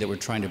 you'll see that we're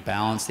trying to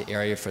balance the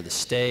area for the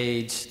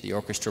stage, the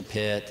orchestra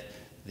pit,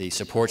 the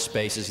support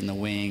spaces in the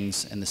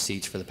wings, and the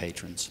seats for the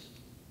patrons.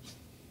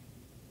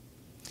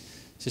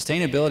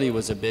 Sustainability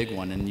was a big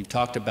one, and you've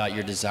talked about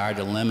your desire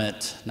to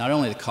limit not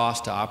only the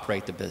cost to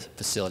operate the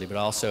facility, but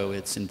also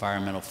its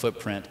environmental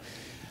footprint.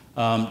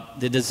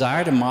 The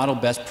desire to model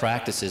best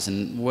practices,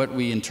 and what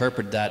we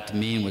interpreted that to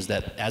mean was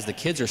that as the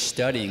kids are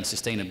studying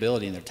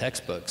sustainability in their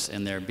textbooks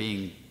and they're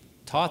being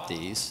taught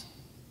these,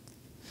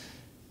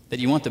 that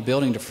you want the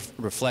building to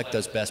reflect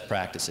those best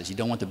practices. You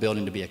don't want the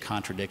building to be a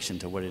contradiction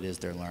to what it is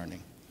they're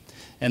learning.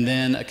 And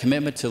then a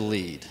commitment to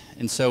lead.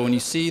 And so when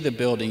you see the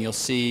building, you'll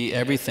see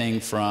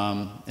everything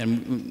from,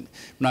 and you're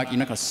not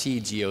going to see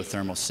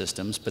geothermal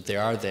systems, but they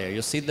are there.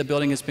 You'll see the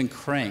building has been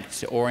cranked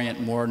to orient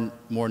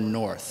more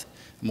north,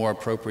 more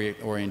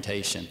appropriate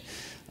orientation.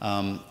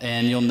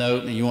 And you'll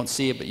note, and you won't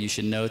see it, but you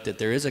should note that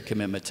there is a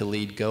commitment to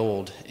lead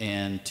gold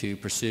and to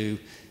pursue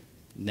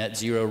net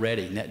zero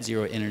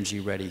energy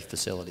ready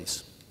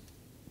facilities.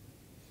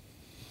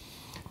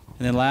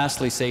 And then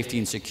lastly, safety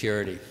and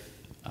security.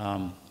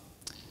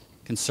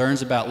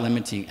 Concerns about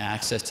limiting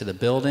access to the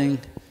building,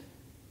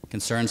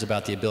 concerns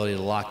about the ability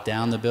to lock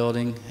down the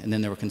building, and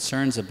then there were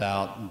concerns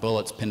about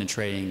bullets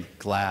penetrating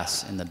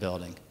glass in the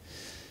building.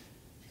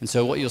 And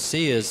so what you'll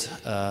see is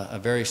a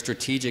very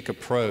strategic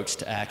approach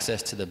to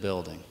access to the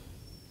building,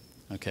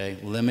 okay?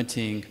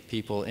 Limiting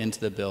people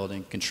into the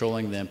building,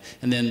 controlling them,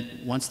 and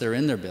then once they're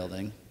in their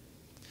building,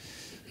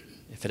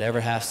 if it ever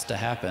has to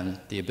happen,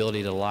 the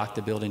ability to lock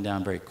the building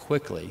down very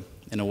quickly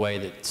in a way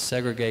that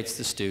segregates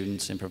the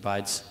students and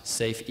provides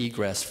safe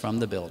egress from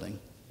the building.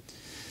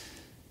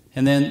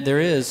 And then there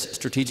is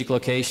strategic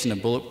location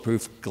of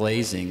bulletproof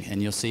glazing,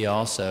 and you'll see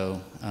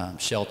also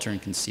shelter and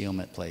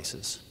concealment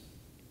places.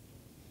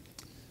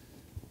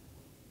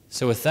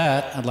 So with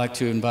that, I'd like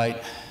to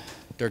invite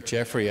Dirk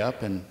Jeffrey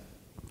up, and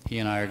he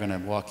and I are going to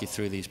walk you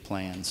through these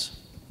plans.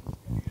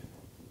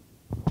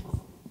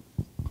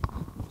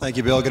 Thank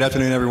you, Bill. Good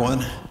afternoon,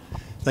 everyone.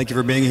 Thank you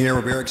for being here.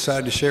 We're very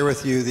excited to share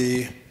with you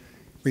the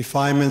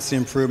refinements, the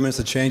improvements,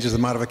 the changes, the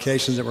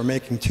modifications that we're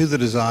making to the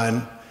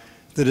design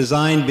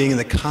being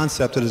the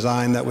concept of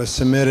design that was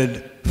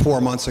submitted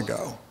 4 months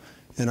ago.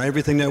 And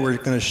everything that we're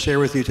going to share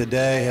with you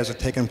today has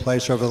taken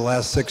place over the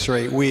last 6 or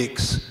 8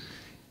 weeks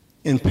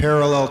in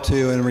parallel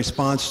to and in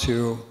response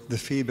to the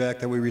feedback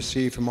that we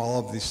received from all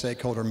of these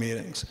stakeholder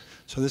meetings.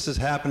 So this is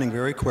happening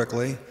very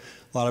quickly.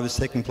 A lot of it's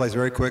taking place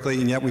very quickly,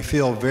 and yet we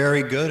feel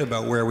very good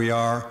about where we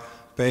are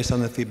based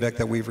on the feedback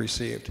that we've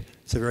received.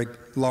 It's a very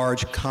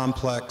large,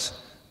 complex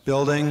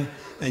building,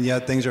 and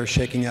yet things are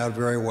shaking out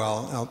very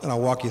well, and I'll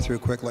walk you through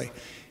quickly.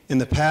 In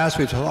the past,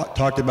 we've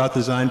talked about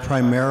design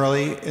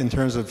primarily in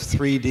terms of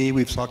 3D.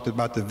 We've talked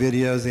about the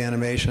videos, the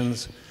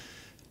animations.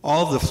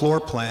 All of the floor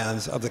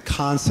plans of the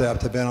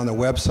concept have been on the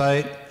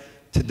website.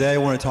 Today, I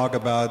want to talk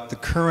about the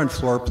current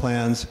floor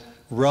plans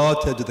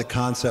relative to the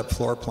concept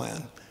floor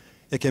plan.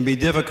 It can be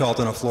difficult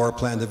in a floor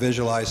plan to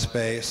visualize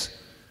space,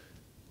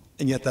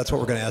 and yet that's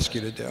what we're going to ask you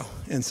to do.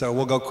 And so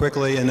we'll go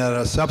quickly, and at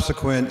a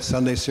subsequent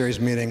Sunday series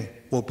meeting,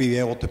 we'll be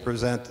able to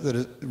present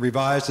the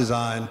revised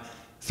design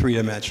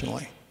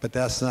three-dimensionally. But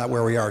that's not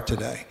where we are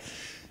today.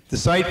 The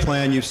site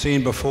plan you've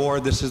seen before.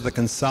 This is the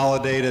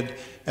consolidated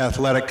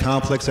athletic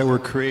complex that we're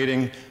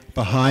creating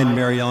behind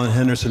Mary Ellen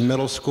Henderson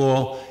Middle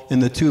School.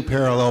 And the 2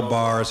 parallel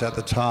bars at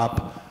the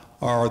top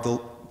are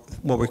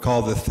what we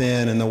call the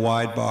thin and the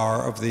wide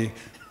bar of the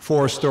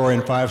 4-story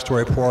and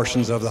 5-story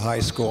portions of the high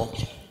school.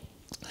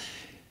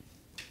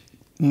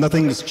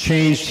 Nothing's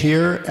changed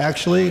here,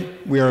 actually.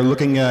 We are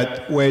looking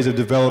at ways of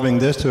developing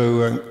this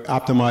to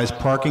optimize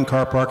parking,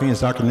 car parking, as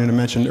Dr. Noonan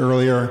mentioned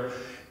earlier.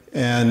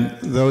 And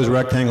those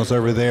rectangles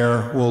over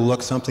there will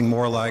look something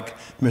more like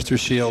Mr.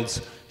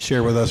 Shields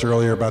shared with us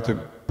earlier about the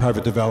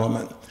private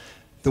development.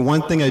 The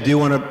one thing I do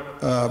want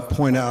to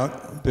point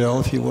out, Bill,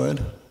 if you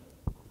would,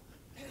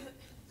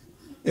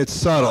 it's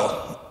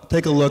subtle.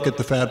 Take a look at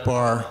the fat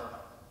bar.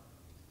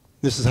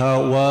 This is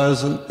how it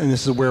was, and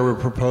this is where we're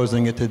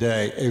proposing it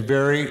today. A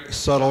very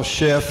subtle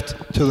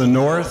shift to the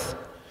north,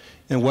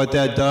 and what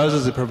that does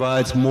is it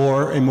provides a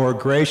more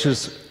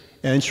gracious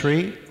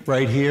entry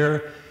right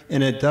here,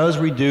 and it does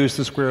reduce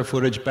the square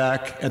footage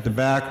back at the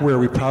back where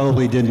we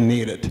probably didn't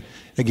need it.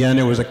 Again,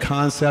 it was a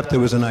concept, it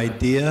was an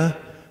idea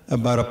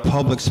about a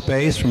public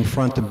space from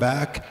front to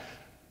back.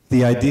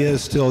 The idea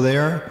is still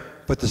there,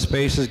 but the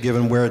space is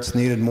given where it's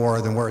needed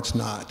more than where it's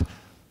not.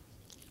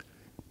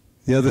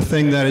 The other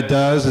thing that it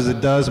does is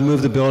it does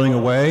move the building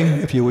away.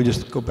 If you would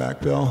just go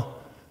back, Bill.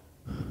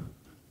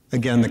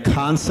 Again, the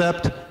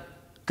concept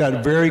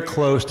got very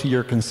close to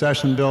your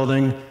concession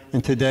building,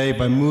 and today,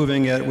 by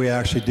moving it, we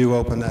actually do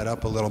open that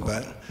up a little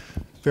bit.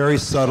 Very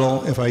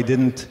subtle. If I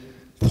didn't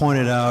point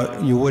it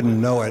out, you wouldn't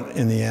know it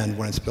in the end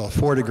when it's built.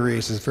 4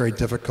 degrees is very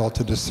difficult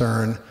to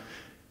discern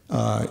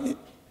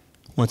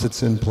once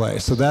it's in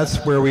place. So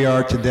that's where we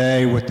are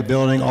today with the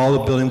building. All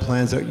the building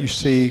plans that you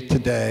see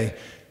today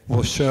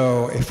will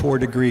show a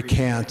 4-degree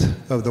cant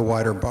of the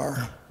wider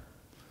bar.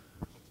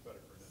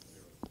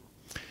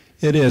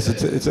 It is.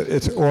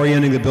 It's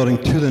orienting the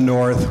building to the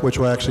north, which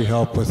will actually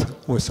help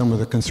with some of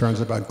the concerns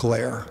about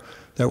glare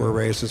that were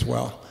raised as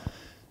well.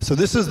 So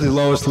this is the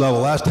lowest level.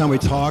 Last time we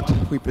talked,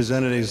 we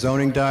presented a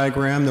zoning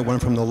diagram that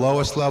went from the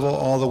lowest level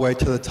all the way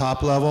to the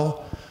top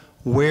level,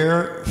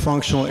 where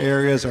functional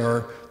areas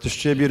are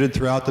distributed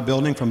throughout the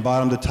building from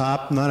bottom to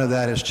top. None of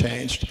that has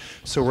changed.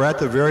 So we're at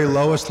the very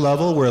lowest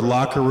level where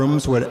locker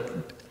rooms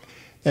would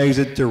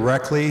exit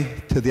directly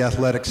to the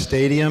athletic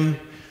stadium.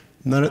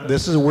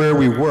 This is where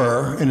we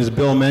were, and as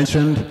Bill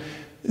mentioned,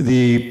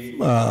 the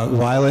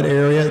violet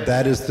area,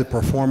 that is the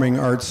performing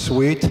arts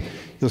suite.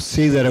 You'll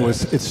see that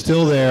it's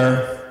still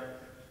there.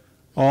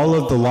 All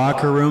of the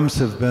locker rooms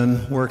have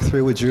been worked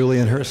through with Julie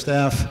and her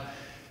staff.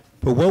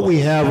 But what we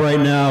have right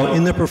now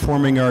in the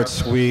performing arts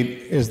suite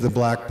is the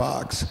black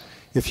box.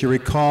 If you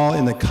recall,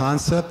 in the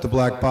concept, the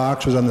black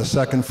box was on the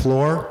second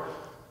floor.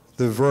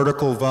 The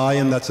vertical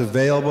volume that's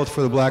available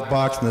for the black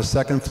box on the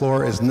second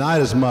floor is not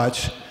as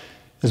much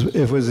as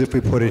if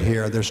we put it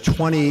here. There's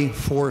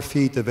 24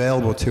 feet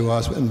available to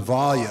us in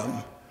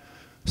volume.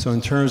 So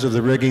in terms of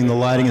the rigging, the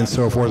lighting, and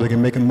so forth, we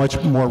can make a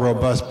much more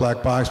robust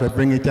black box by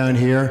bringing it down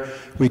here.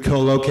 We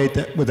co-locate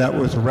that with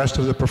the rest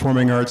of the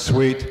performing arts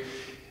suite.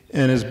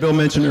 And as Bill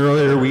mentioned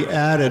earlier, we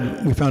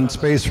found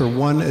space for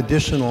one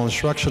additional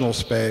instructional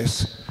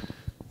space,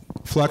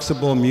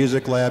 flexible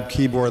music lab,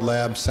 keyboard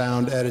lab,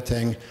 sound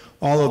editing.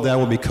 All of that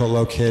will be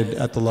co-located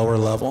at the lower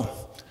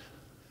level.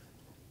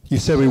 You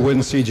said we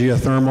wouldn't see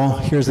geothermal.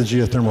 Here's the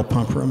geothermal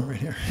pump room right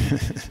here.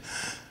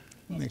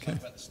 Okay.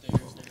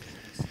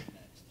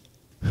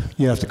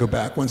 You have to go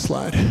back one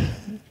slide.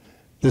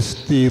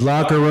 The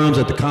locker rooms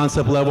at the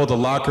concept level, the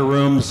locker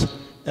rooms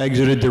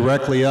exited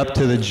directly up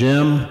to the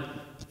gym.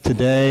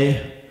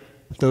 Today,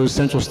 those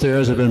central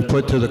stairs have been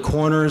put to the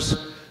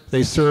corners.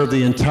 They serve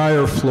the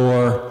entire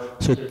floor,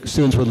 so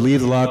students would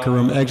leave the locker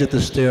room, exit the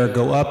stair,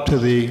 go up to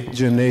the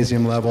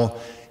gymnasium level,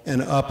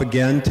 and up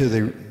again to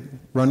the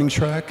running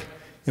track,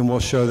 and we'll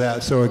show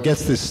that. So it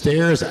gets the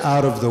stairs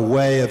out of the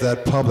way of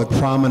that public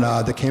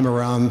promenade that came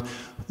around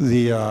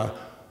the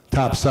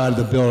top side of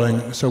the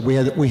building. So we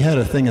had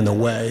a thing in the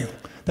way.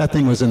 That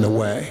thing was in the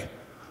way,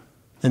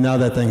 and now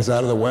that thing's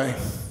out of the way.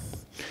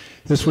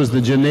 This was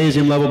the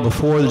gymnasium level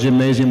before, the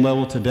gymnasium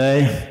level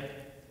today.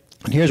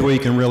 And here's where you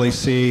can really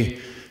see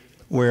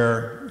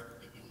where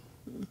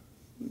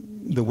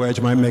the wedge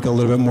might make a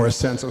little bit more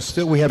sense. So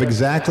still we have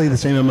exactly the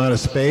same amount of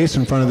space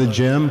in front of the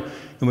gym,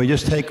 and we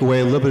just take away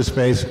a little bit of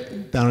space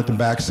down at the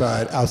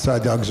backside,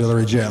 outside the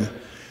auxiliary gym.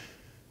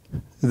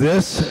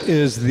 This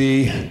is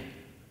the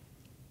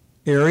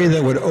area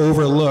that would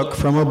overlook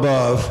from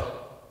above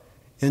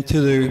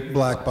into the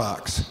black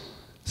box.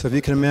 So if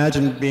you can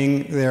imagine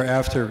being there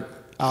after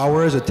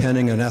hours,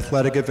 attending an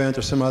athletic event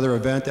or some other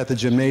event at the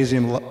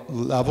gymnasium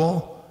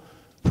level,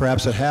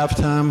 perhaps at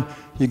halftime,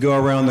 you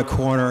go around the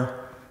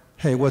corner,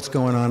 hey, what's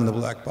going on in the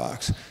black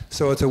box?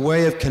 So it's a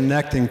way of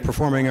connecting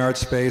performing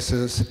arts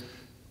spaces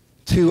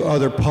to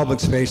other public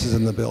spaces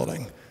in the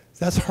building.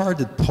 That's hard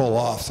to pull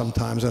off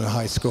sometimes in a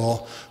high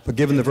school, but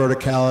given the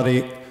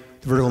verticality,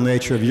 the vertical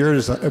nature of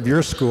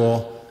your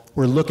school,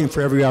 we're looking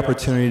for every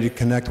opportunity to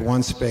connect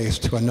one space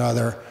to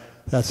another.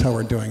 That's how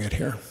we're doing it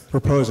here,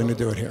 proposing to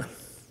do it here.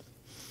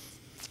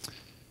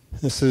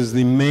 This is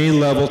the main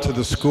level to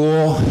the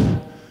school.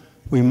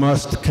 We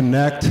must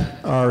connect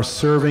our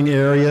serving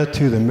area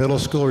to the middle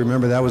school.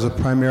 Remember, that was a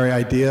primary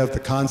idea of the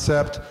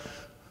concept.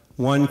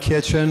 One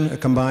kitchen, a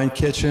combined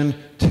kitchen,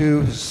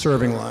 2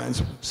 serving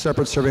lines.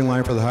 Separate serving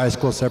line for the high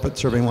school, separate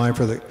serving line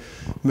for the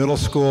middle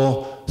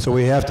school. So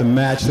we have to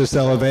match this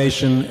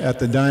elevation at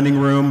the dining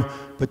room,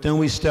 but then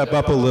we step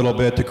up a little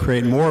bit to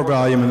create more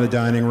volume in the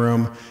dining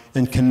room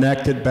and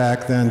connect it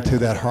back then to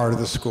that heart of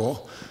the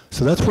school.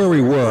 So that's where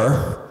we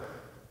were.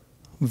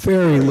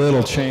 Very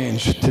little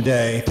change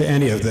today to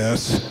any of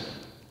this,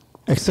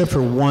 except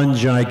for one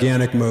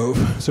gigantic move.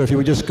 So if you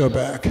would just go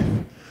back.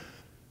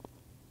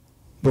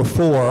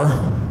 Before,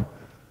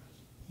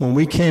 when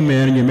we came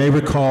in, and you may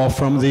recall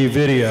from the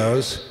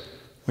videos,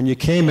 when you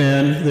came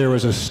in, there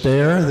was a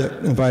stair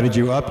that invited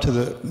you up to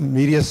the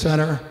media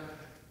center.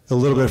 A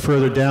little bit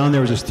further down,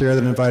 there was a stair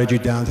that invited you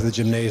down to the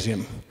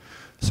gymnasium.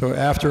 So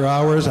after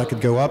hours, I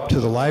could go up to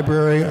the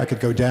library, I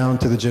could go down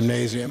to the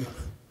gymnasium.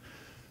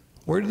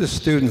 Where did the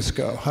students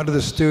go? How did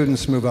the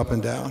students move up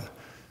and down?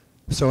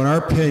 So in our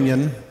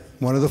opinion,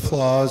 one of the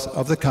flaws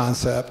of the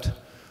concept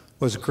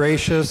was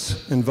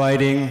gracious,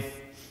 inviting,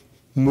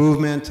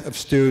 movement of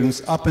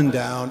students up and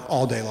down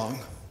all day long.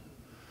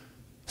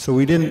 So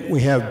we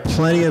have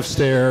plenty of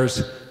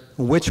stairs.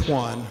 Which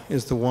one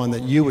is the one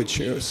that you would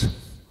choose?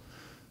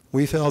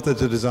 We felt that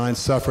the design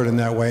suffered in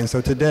that way, and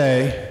so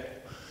today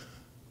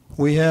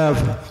we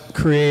have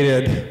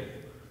created,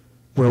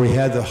 where we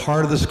had the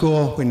heart of the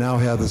school, we now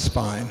have the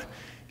spine.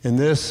 And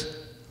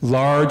this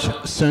large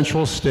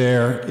central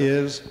stair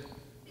is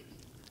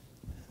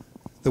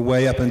the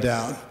way up and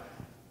down.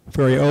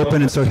 Very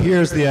open, and so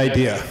here's the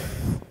idea.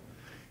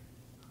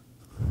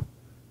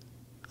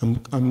 I'm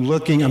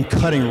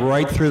cutting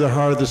right through the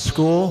heart of the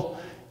school,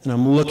 and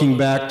I'm looking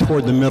back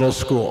toward the middle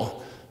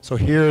school. So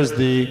here's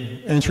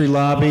the entry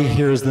lobby,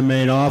 here's the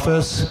main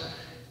office.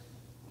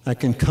 I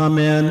can come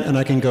in and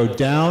I can go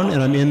down,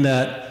 and I'm in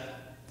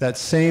that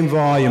same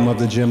volume of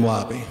the gym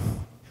lobby.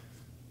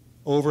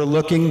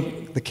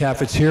 Overlooking the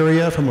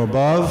cafeteria from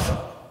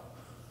above,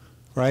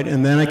 right?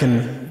 And then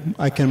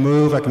I can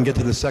move, I can get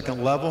to the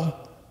second level.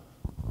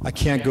 I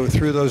can't go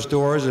through those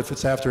doors if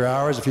it's after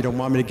hours. If you don't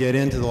want me to get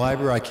into the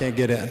library, I can't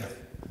get in.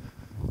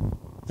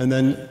 And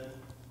then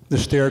the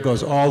stair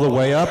goes all the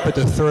way up. At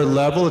the third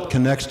level, it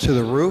connects to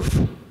the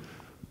roof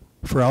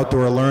for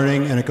outdoor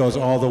learning, and it goes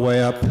all the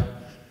way up.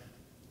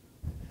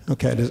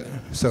 Okay,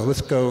 so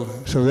let's go.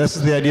 So this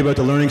is the idea about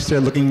the learning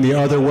stair looking the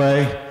other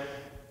way.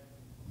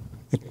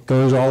 It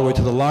goes all the way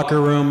to the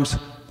locker rooms,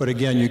 but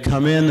again, you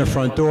come in the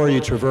front door, you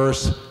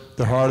traverse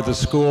the heart of the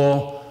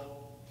school,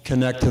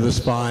 connect to the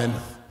spine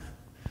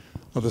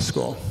of the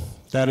school.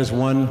 That is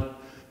one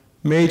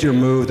major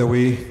move that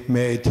we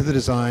made to the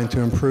design to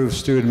improve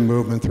student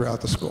movement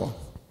throughout the school.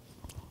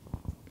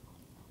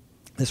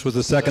 This was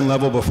the second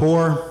level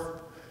before,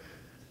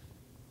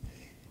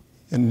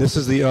 and this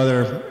is the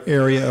other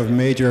area of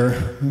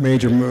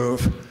major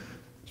move.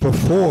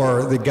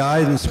 Before, the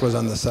guidance was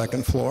on the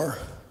second floor.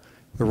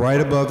 Right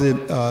above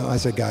the, I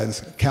said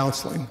guidance,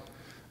 counseling,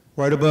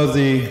 right above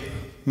the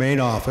main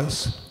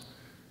office.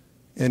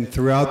 And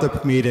throughout the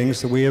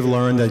meetings, we have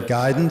learned that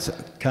guidance,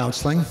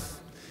 counseling,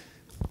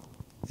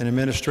 and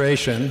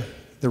administration,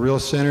 the real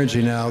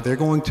synergy now, they're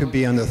going to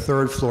be on the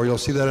third floor. You'll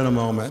see that in a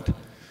moment,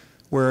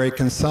 where a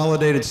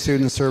consolidated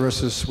student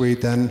services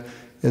suite then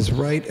is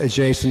right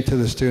adjacent to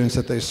the students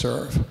that they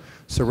serve.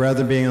 So rather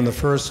than being on the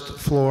first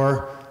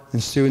floor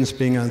and students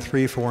being on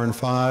 3, 4, and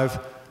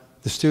 5,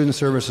 the student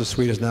services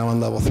suite is now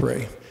on level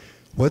 3.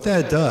 What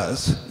that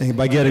does, and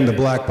by getting the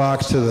black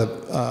box to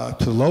the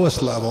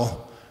lowest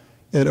level,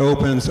 it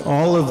opens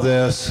all of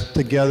this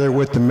together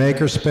with the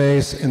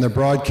makerspace and the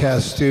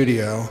broadcast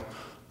studio.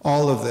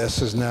 All of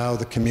this is now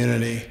the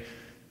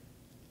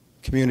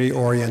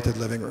community-oriented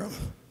living room.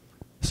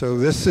 So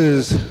this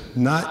is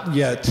not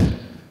yet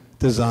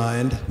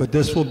designed, but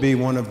this will be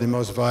one of the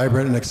most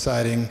vibrant and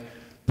exciting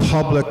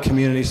public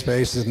community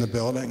spaces in the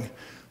building.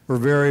 We're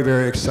very,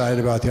 very excited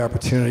about the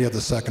opportunity of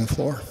the second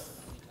floor.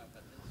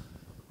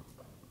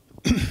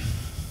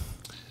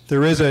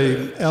 There is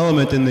an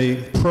element in the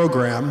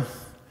program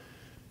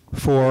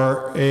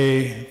for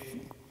a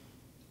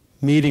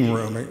meeting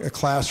room, a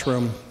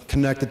classroom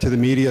connected to the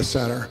media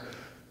center.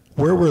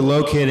 Where we're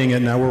locating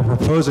it now, we're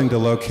proposing to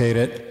locate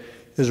it,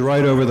 is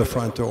right over the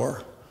front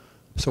door.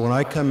 So when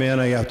I come in,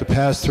 I have to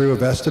pass through a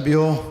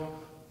vestibule,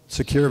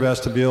 secure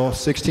vestibule.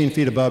 16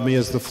 feet above me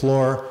is the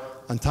floor.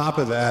 On top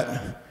of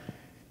that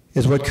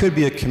is what could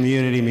be a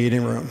community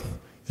meeting room.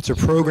 It's a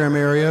program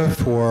area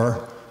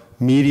for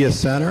media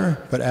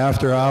center, but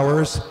after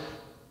hours,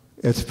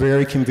 it's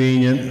very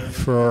convenient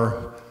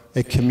for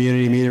a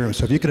community meeting room.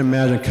 So if you can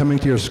imagine coming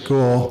to your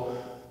school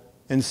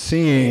and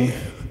seeing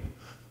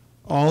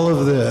all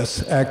of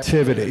this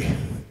activity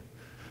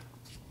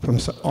from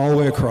all the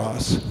way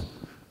across,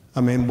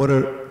 I mean,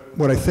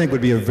 what I think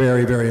would be a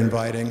very, very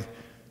inviting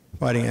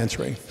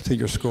entry to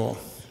your school.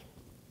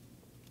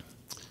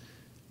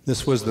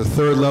 This was the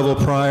third level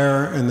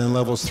prior, and then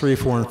levels 3,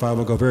 4, and 5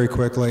 will go very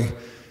quickly.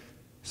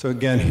 So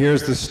again,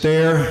 here's the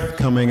stair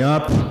coming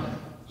up.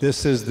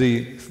 This is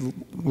the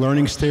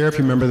learning stair, if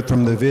you remember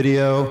from the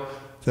video,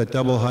 that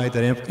double height,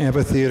 that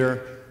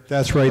amphitheater,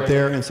 that's right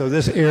there. And so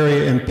this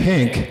area in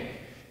pink,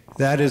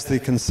 that is the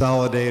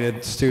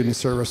consolidated student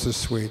services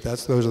suite.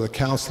 Those are the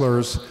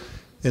counselors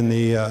and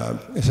the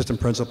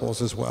assistant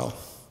principals as well.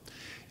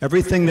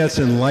 Everything that's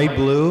in light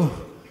blue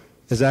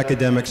is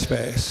academic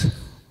space.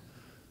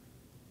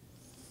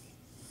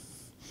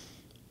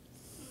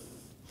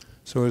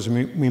 So as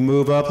we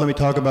move up, let me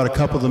talk about a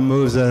couple of the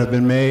moves that have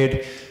been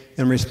made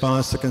in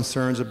response to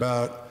concerns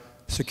about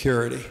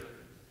security.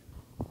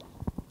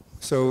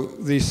 So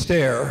the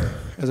stair,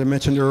 as I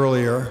mentioned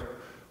earlier,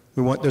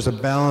 there's a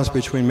balance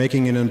between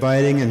making it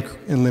inviting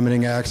and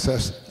limiting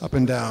access up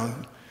and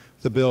down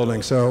the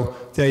building. So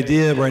the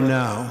idea right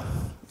now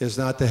is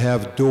not to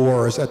have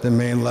doors at the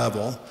main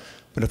level,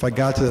 but if I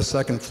got to the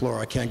second floor,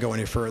 I can't go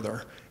any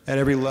further. At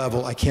every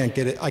level, I can't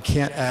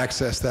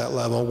access that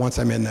level once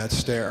I'm in that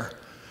stair.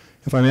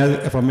 If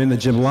I'm in the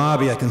gym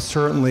lobby, I can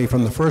certainly,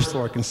 from the first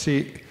floor, I can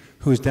see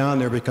who's down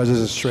there because it's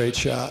a straight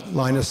shot,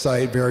 line of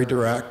sight, very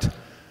direct.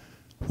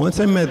 Once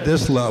I'm at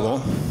this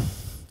level,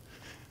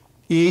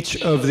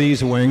 Each of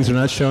these wings, they're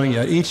not showing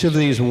yet, each of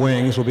these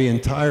wings will be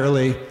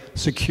entirely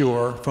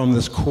secure from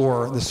this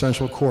core, the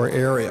central core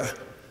area.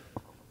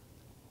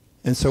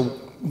 And so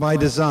by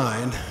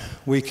design,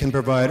 we can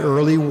provide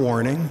early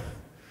warning,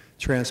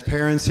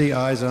 transparency,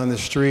 eyes on the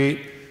street,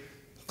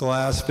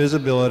 glass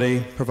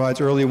visibility,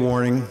 provides early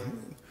warning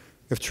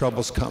if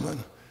trouble's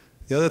coming.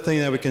 The other thing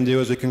that we can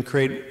do is we can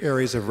create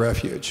areas of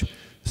refuge.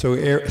 So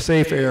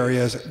safe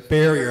areas,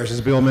 barriers,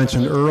 as Bill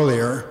mentioned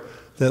earlier,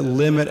 that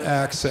limit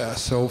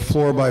access. So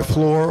floor by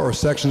floor or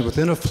sections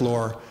within a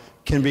floor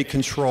can be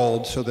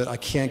controlled so that I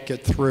can't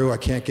get through, I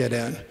can't get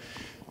in.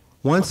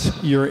 Once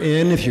you're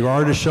in, if you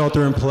are to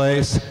shelter in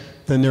place,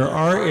 then there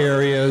are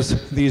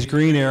areas, these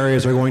green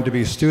areas are going to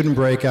be student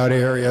breakout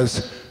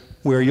areas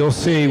where you'll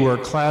see where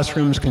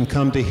classrooms can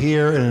come to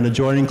here and an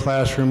adjoining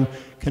classroom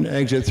can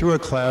exit through a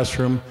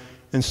classroom,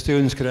 and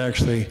students could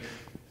actually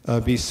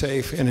be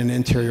safe in an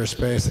interior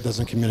space that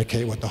doesn't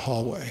communicate with the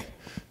hallway.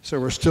 So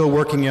we're still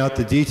working out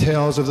the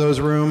details of those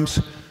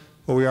rooms,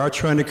 but we are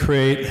trying to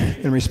create,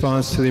 in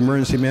response to the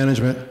emergency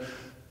management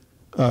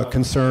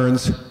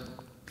concerns,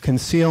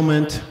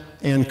 concealment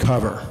and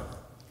cover,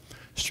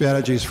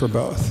 strategies for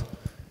both.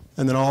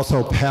 And then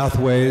also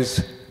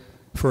pathways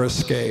for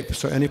escape.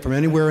 So from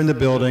anywhere in the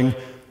building,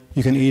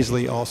 you can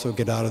easily also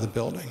get out of the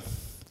building.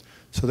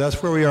 So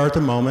that's where we are at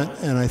the moment,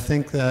 and I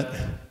think that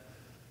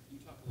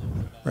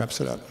wraps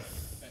it up.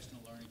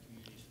 Professional learning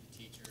communities for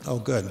teachers. Oh,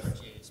 good.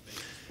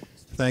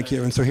 Thank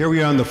you. And so here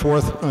we are on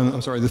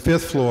the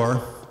fifth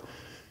floor.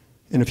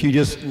 And if you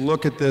just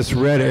look at this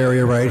red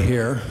area right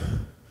here,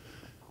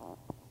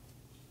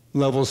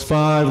 levels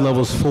 5,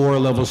 levels 4,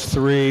 levels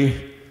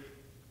 3,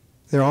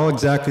 they're all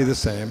exactly the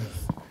same.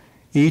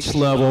 Each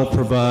level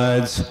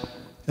provides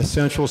a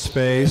central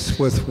space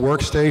with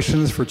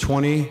workstations for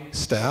 20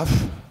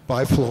 staff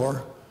by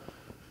floor,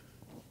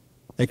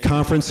 a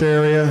conference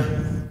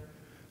area,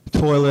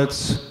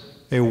 toilets,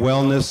 a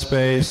wellness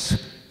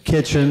space,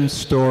 kitchen,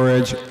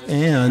 storage,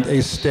 and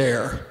a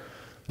stair.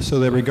 So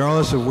that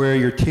regardless of where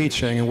you're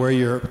teaching and where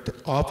your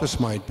office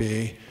might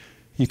be,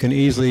 you can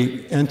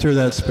easily enter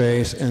that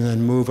space and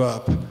then move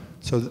up.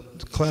 So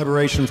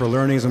collaboration for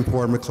learning is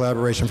important, but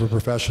collaboration for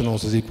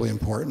professionals is equally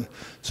important.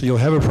 So you'll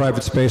have a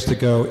private space to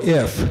go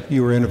if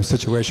you were in a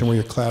situation where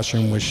your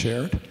classroom was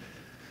shared.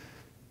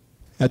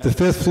 At the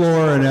fifth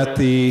floor and at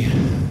the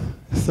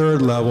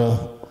third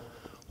level,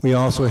 we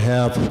also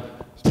have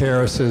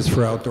terraces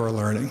for outdoor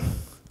learning.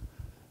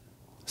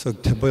 So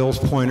to Bill's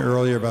point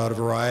earlier about a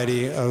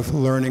variety of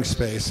learning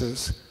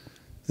spaces,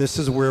 this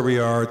is where we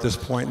are at this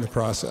point in the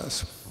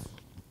process.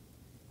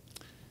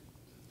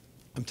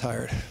 I'm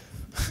tired.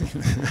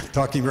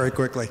 Talking very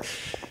quickly.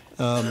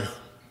 I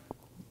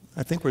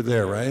think we're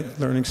there, right?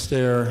 Learning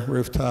stair,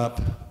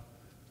 rooftop.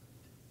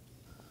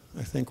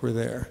 I think we're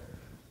there.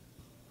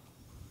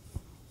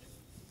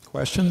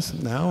 Questions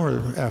now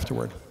or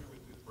afterward?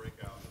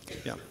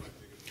 Yeah.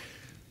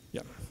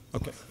 Yeah.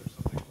 Okay.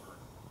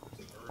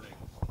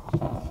 I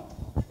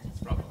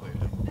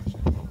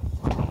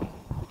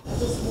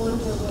just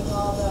wonder with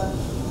all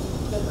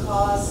the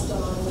cost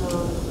on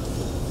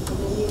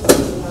the needs that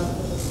we have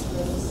for this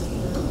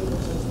security,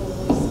 which I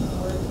totally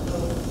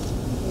support,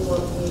 we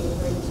want me to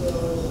bring to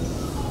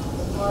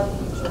the far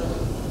future.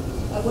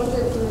 I wonder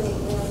if there are any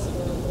grants that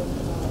are looking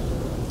about.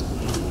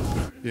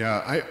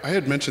 Yeah, I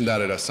had mentioned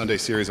that at a Sunday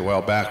series a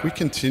while back. We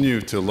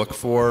continue to look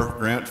for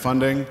grant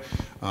funding,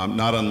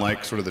 not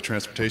unlike sort of the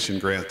transportation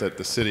grant that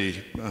the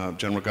city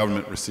general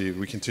government received.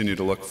 We continue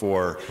to look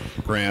for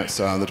grants.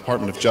 The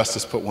Department of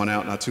Justice put one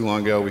out not too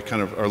long ago. We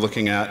kind of are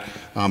looking at,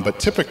 but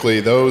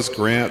typically those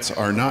grants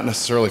are not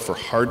necessarily for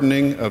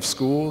hardening of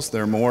schools.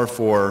 They're more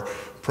for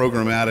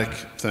programmatic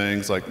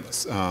things like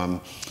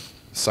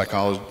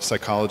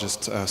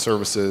psychologist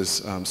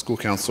services, school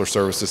counselor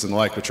services, and the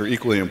like, which are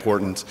equally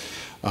important.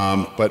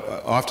 But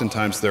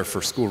oftentimes they're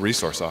for school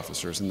resource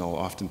officers, and they'll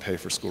often pay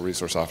for school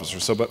resource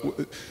officers. So, but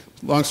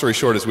long story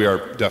short is we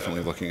are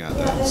definitely looking at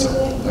that. So,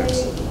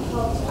 thanks.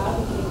 Help to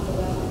advocate for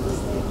that because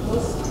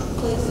most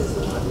places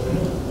are not doing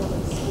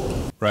public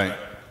school. Right.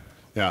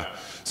 Yeah.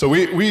 So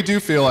we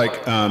do feel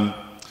like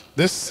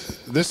this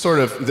sort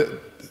of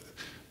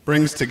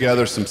brings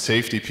together some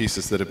safety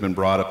pieces that have been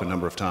brought up a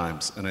number of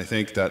times, and I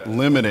think that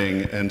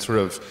limiting and sort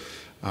of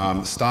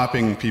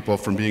stopping people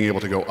from being able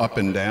to go up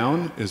and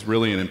down is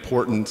really an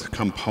important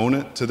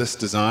component to this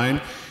design.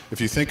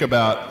 If you think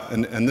about,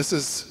 and this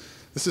is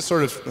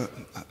sort of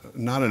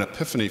not an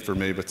epiphany for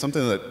me, but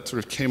something that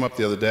sort of came up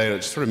the other day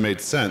that just sort of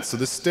made sense. So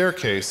this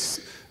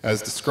staircase,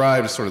 as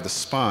described, is sort of the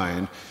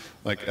spine,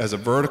 like as a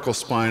vertical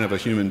spine of a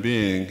human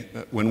being.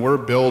 When we're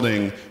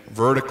building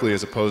vertically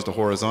as opposed to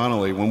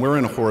horizontally, when we're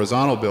in a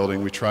horizontal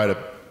building, we try to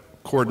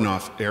cordon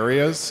off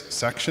areas,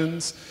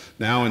 sections.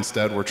 Now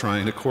instead we're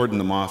trying to cordon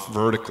them off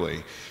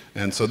vertically.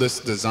 And so this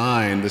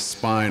design, this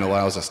spine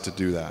allows us to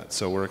do that.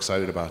 So we're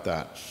excited about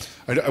that.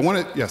 I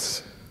want to,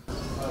 yes? Since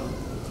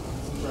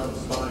we're on the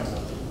spine,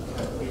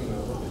 kind of taking a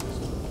look at this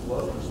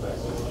flow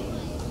perspective,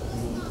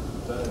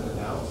 you've done an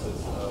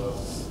analysis of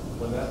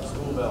when that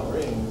school bell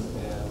rings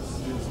and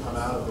students come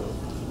out of those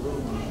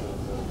rooms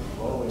and the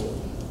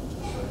flowing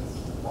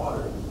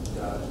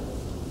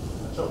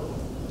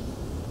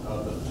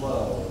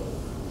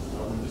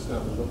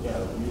going to look at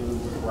a really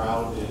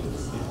crowded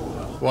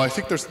school? Well, I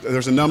think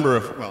there's a number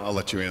of, well, I'll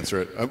let you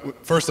answer it.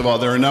 First of all,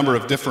 there are a number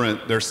of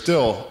different, there's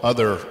still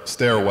other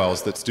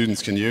stairwells that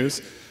students can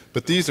use,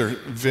 but these are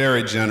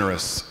very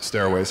generous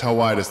stairways. How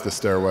wide is the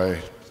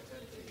stairway?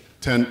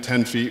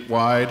 10 feet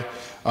wide,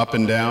 up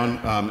and down.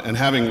 And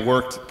having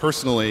worked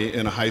personally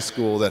in a high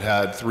school that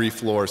had 3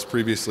 floors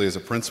previously as a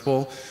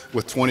principal,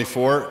 with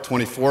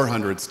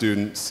 2,400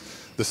 students,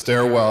 the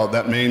stairwell,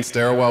 that main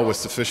stairwell was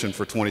sufficient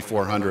for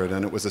 2,400,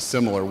 and it was a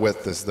similar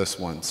width as this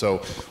one. So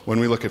when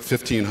we look at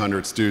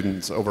 1,500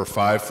 students over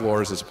 5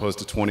 floors as opposed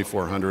to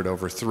 2,400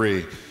 over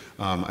 3,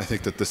 I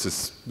think that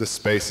this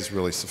space is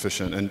really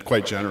sufficient and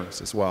quite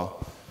generous as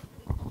well.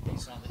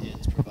 Based on the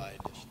ends provided.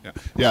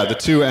 Yeah, the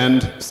 2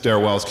 end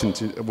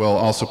stairwells will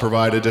also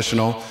provide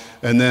additional.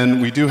 And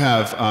then we do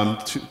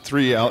have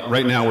 3,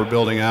 right now we're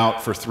building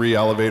out for 3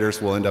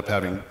 elevators. We'll end up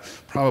having,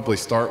 probably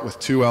start with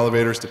 2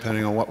 elevators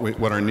depending on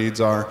what our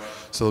needs are.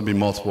 So there'll be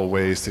multiple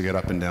ways to get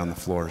up and down the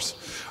floors.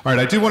 All right,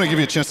 I do want to give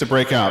you a chance to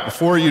break out.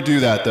 Before you do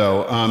that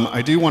though,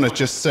 I do want to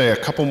just say a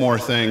couple more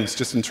things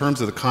just in terms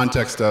of the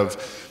context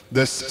of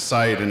this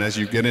site and as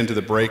you get into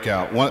the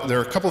breakout. There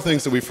are a couple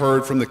things that we've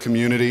heard from the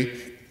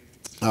community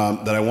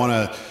that I want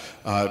to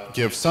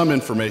give some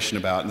information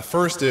about. And the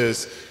first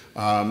is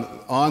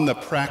on the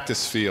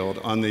practice field,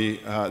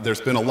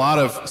 there's been a lot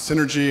of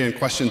synergy and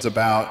questions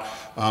about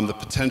the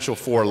potential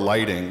for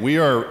lighting. We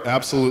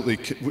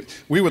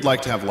would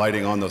like to have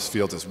lighting on those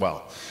fields as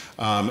well.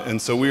 And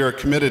so we are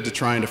committed to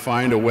trying to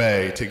find a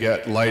way to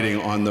get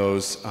lighting on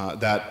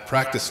that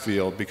practice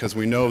field because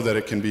we know that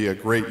it can be a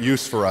great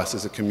use for us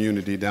as a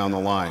community down the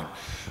line.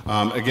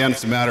 Again,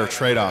 it's a matter of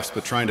trade-offs,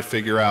 but trying to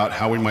figure out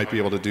how we might be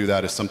able to do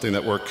that is something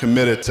that we're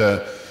committed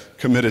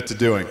to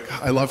doing.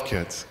 I love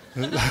kids.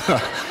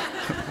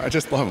 I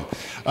just love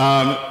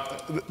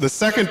them. The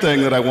second thing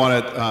that I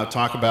want to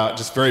talk about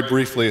just very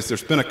briefly is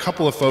there's been a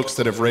couple of folks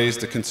that have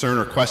raised a concern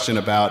or question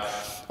about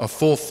a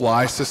full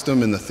fly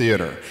system in the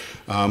theater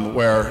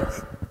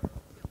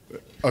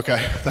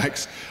okay,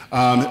 thanks.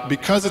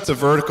 Because it's a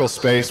vertical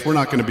space, we're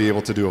not going to be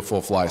able to do a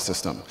full fly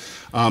system.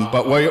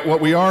 But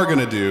what we are going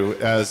to do,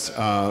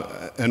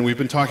 and we've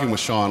been talking with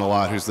Sean a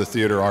lot, who's the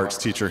theater arts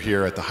teacher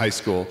here at the high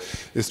school,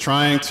 is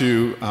trying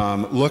to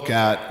look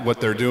at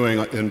what they're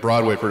doing in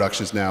Broadway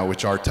productions now,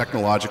 which are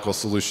technological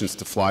solutions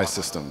to fly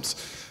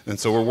systems. And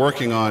so we're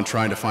working on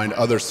trying to find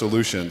other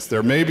solutions.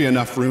 There may be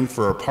enough room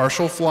for a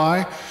partial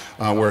fly,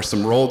 where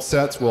some rolled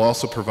sets will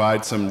also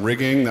provide some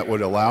rigging that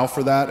would allow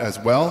for that as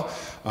well.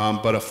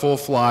 But a full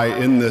fly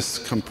in this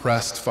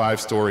compressed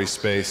 5-story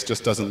space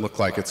just doesn't look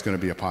like it's going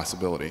to be a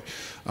possibility.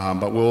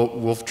 But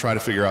we'll try to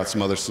figure out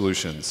some other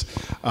solutions.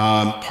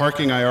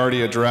 Parking I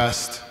already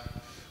addressed.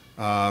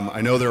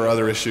 I know there are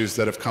other issues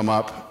that have come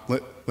up.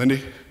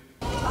 Lindy?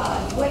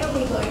 When are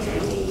we going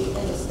to be in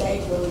a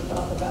stage where we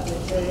talk about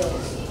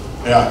materials?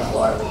 Yeah.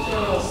 Floor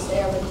materials,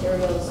 stair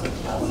materials,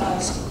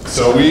 outside?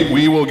 So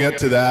we will get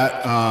to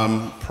that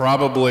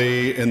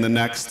probably in the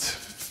next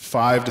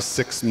 5 to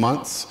 6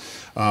 months.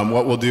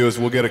 What we'll do is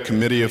we'll get a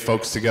committee of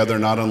folks together,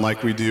 not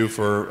unlike we do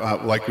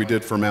like we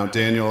did for Mount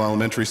Daniel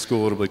Elementary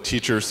School. It'll be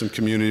teachers, some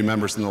community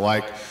members and the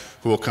like,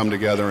 who will come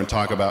together and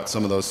talk about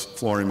some of those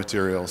flooring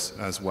materials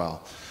as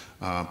well.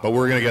 But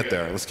we're going to get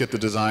there. Let's get the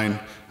design.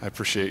 I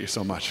appreciate you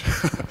so much.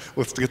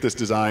 Let's get this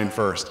design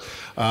first.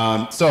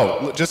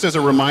 So just as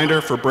a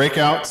reminder for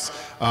breakouts,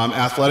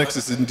 athletics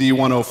is in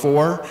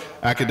D104,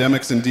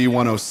 academics in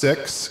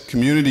D106,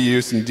 community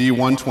use in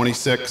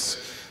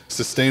D126,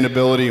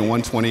 sustainability in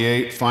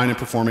 128, fine and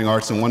performing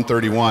arts in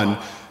 131.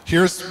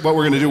 Here's what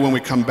we're going to do when we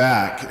come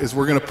back, is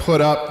we're going to put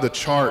up the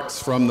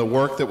charts from the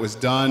work that was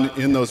done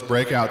in those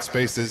breakout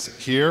spaces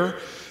here,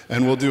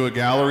 and we'll do a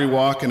gallery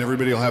walk, and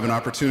everybody will have an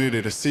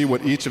opportunity to see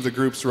what each of the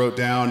groups wrote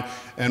down,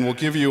 and we'll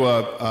give you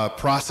a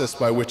process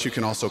by which you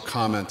can also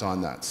comment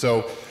on that.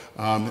 So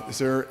is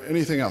there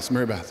anything else?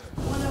 Mary Beth?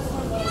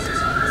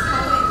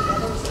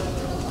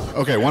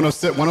 104, Okay,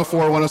 106, 104,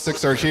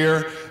 106 are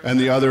here, and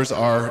the others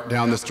are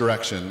down this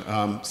direction.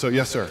 So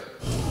yes, sir.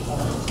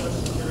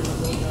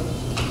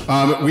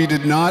 We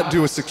did not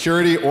do a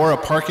security or a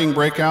parking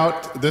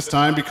breakout this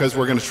time because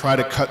we're going to try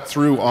to cut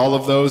through all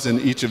of those in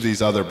each of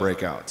these other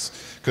breakouts,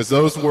 because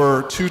those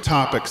were 2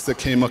 topics that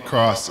came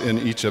across in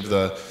each of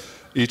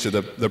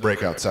the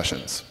breakout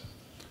sessions.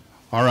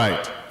 All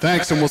right,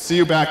 thanks, and we'll see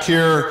you back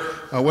here.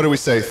 What do we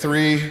say?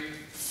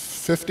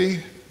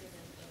 3:50?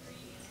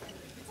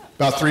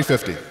 About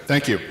 3:50.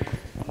 Thank you.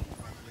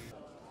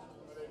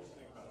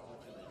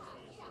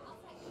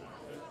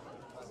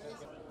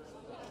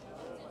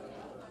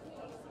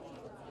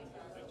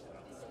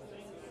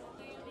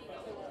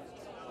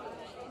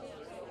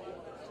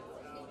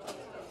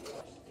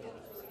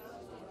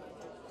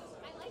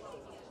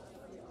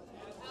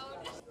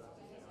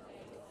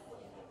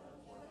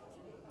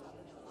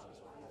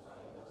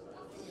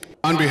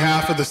 On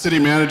behalf of the city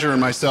manager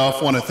and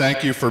myself, I want to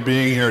thank you for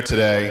being here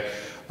today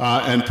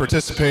and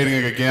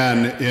participating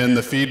again in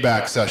the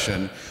feedback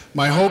session.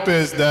 My hope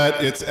is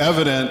that it's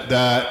evident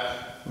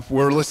that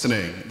we're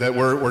listening, that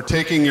we're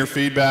taking your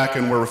feedback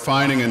and we're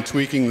refining and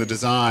tweaking the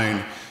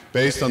design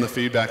based on the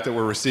feedback that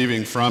we're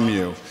receiving from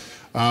you.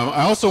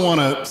 I also want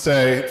to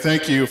say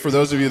thank you for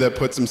those of you that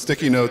put some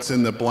sticky notes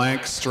in the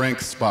blank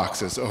strengths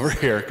boxes over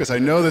here, because I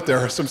know that there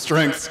are some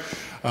strengths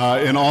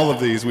in all of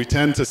these. We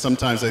tend to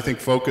sometimes, I think,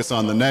 focus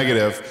on the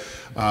negative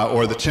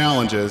or the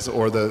challenges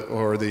or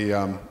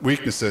the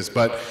weaknesses,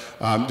 but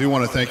do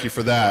want to thank you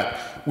for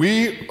that.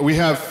 We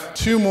have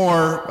two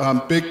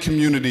more big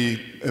community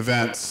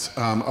events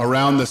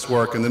around this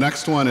work, and the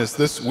next one is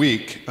this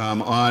week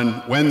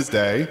on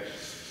Wednesday.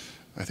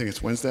 I think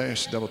it's Wednesday, I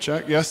should double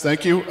check. Yes,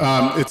 thank you.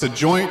 It's a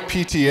joint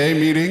PTA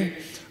meeting.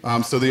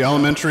 So the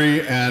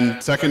elementary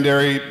and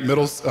secondary,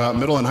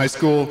 middle and high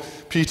school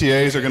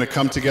PTAs are going to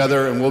come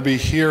together, and we'll be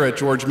here at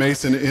George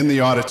Mason in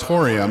the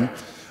auditorium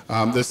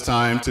this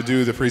time to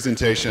do the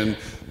presentation.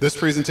 This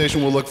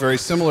presentation will look very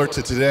similar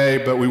to today,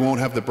 but we won't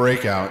have the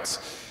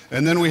breakouts.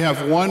 And then we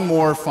have one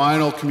more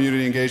final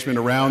community engagement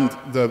around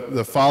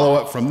the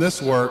follow-up from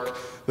this work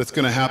that's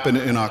going to happen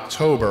in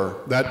October.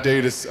 That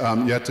date is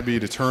yet to be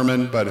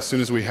determined, but as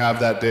soon as we have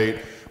that date,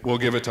 we'll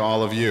give it to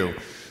all of you.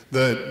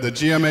 The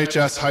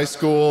GMHS high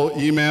school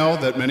email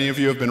that many of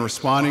you have been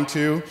responding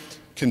to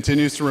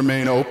continues to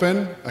remain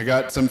open. I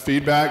got some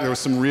feedback. There was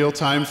some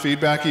real-time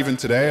feedback even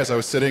today as I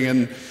was sitting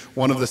in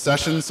one of the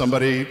sessions.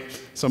 Somebody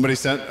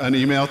sent an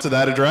email to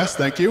that address.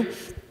 Thank you.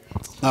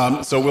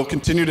 So we'll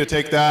continue to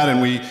take that,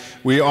 and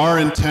we are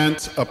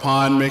intent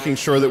upon making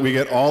sure that we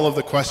get all of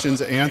the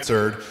questions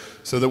answered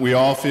so that we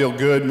all feel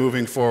good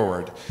moving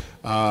forward.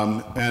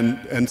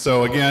 And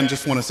so again,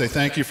 just want to say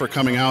thank you for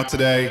coming out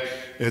today.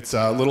 It's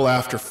a little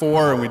after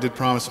 4, and we did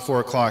promise a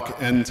 4 o'clock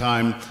end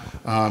time.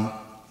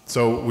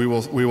 So we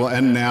will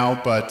end now,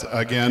 but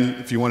again,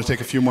 if you want to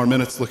take a few more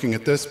minutes looking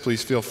at this,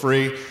 please feel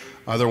free.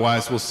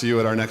 Otherwise, we'll see you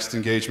at our next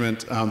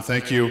engagement.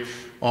 Thank you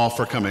all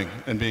for coming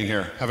and being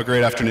here. Have a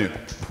great afternoon.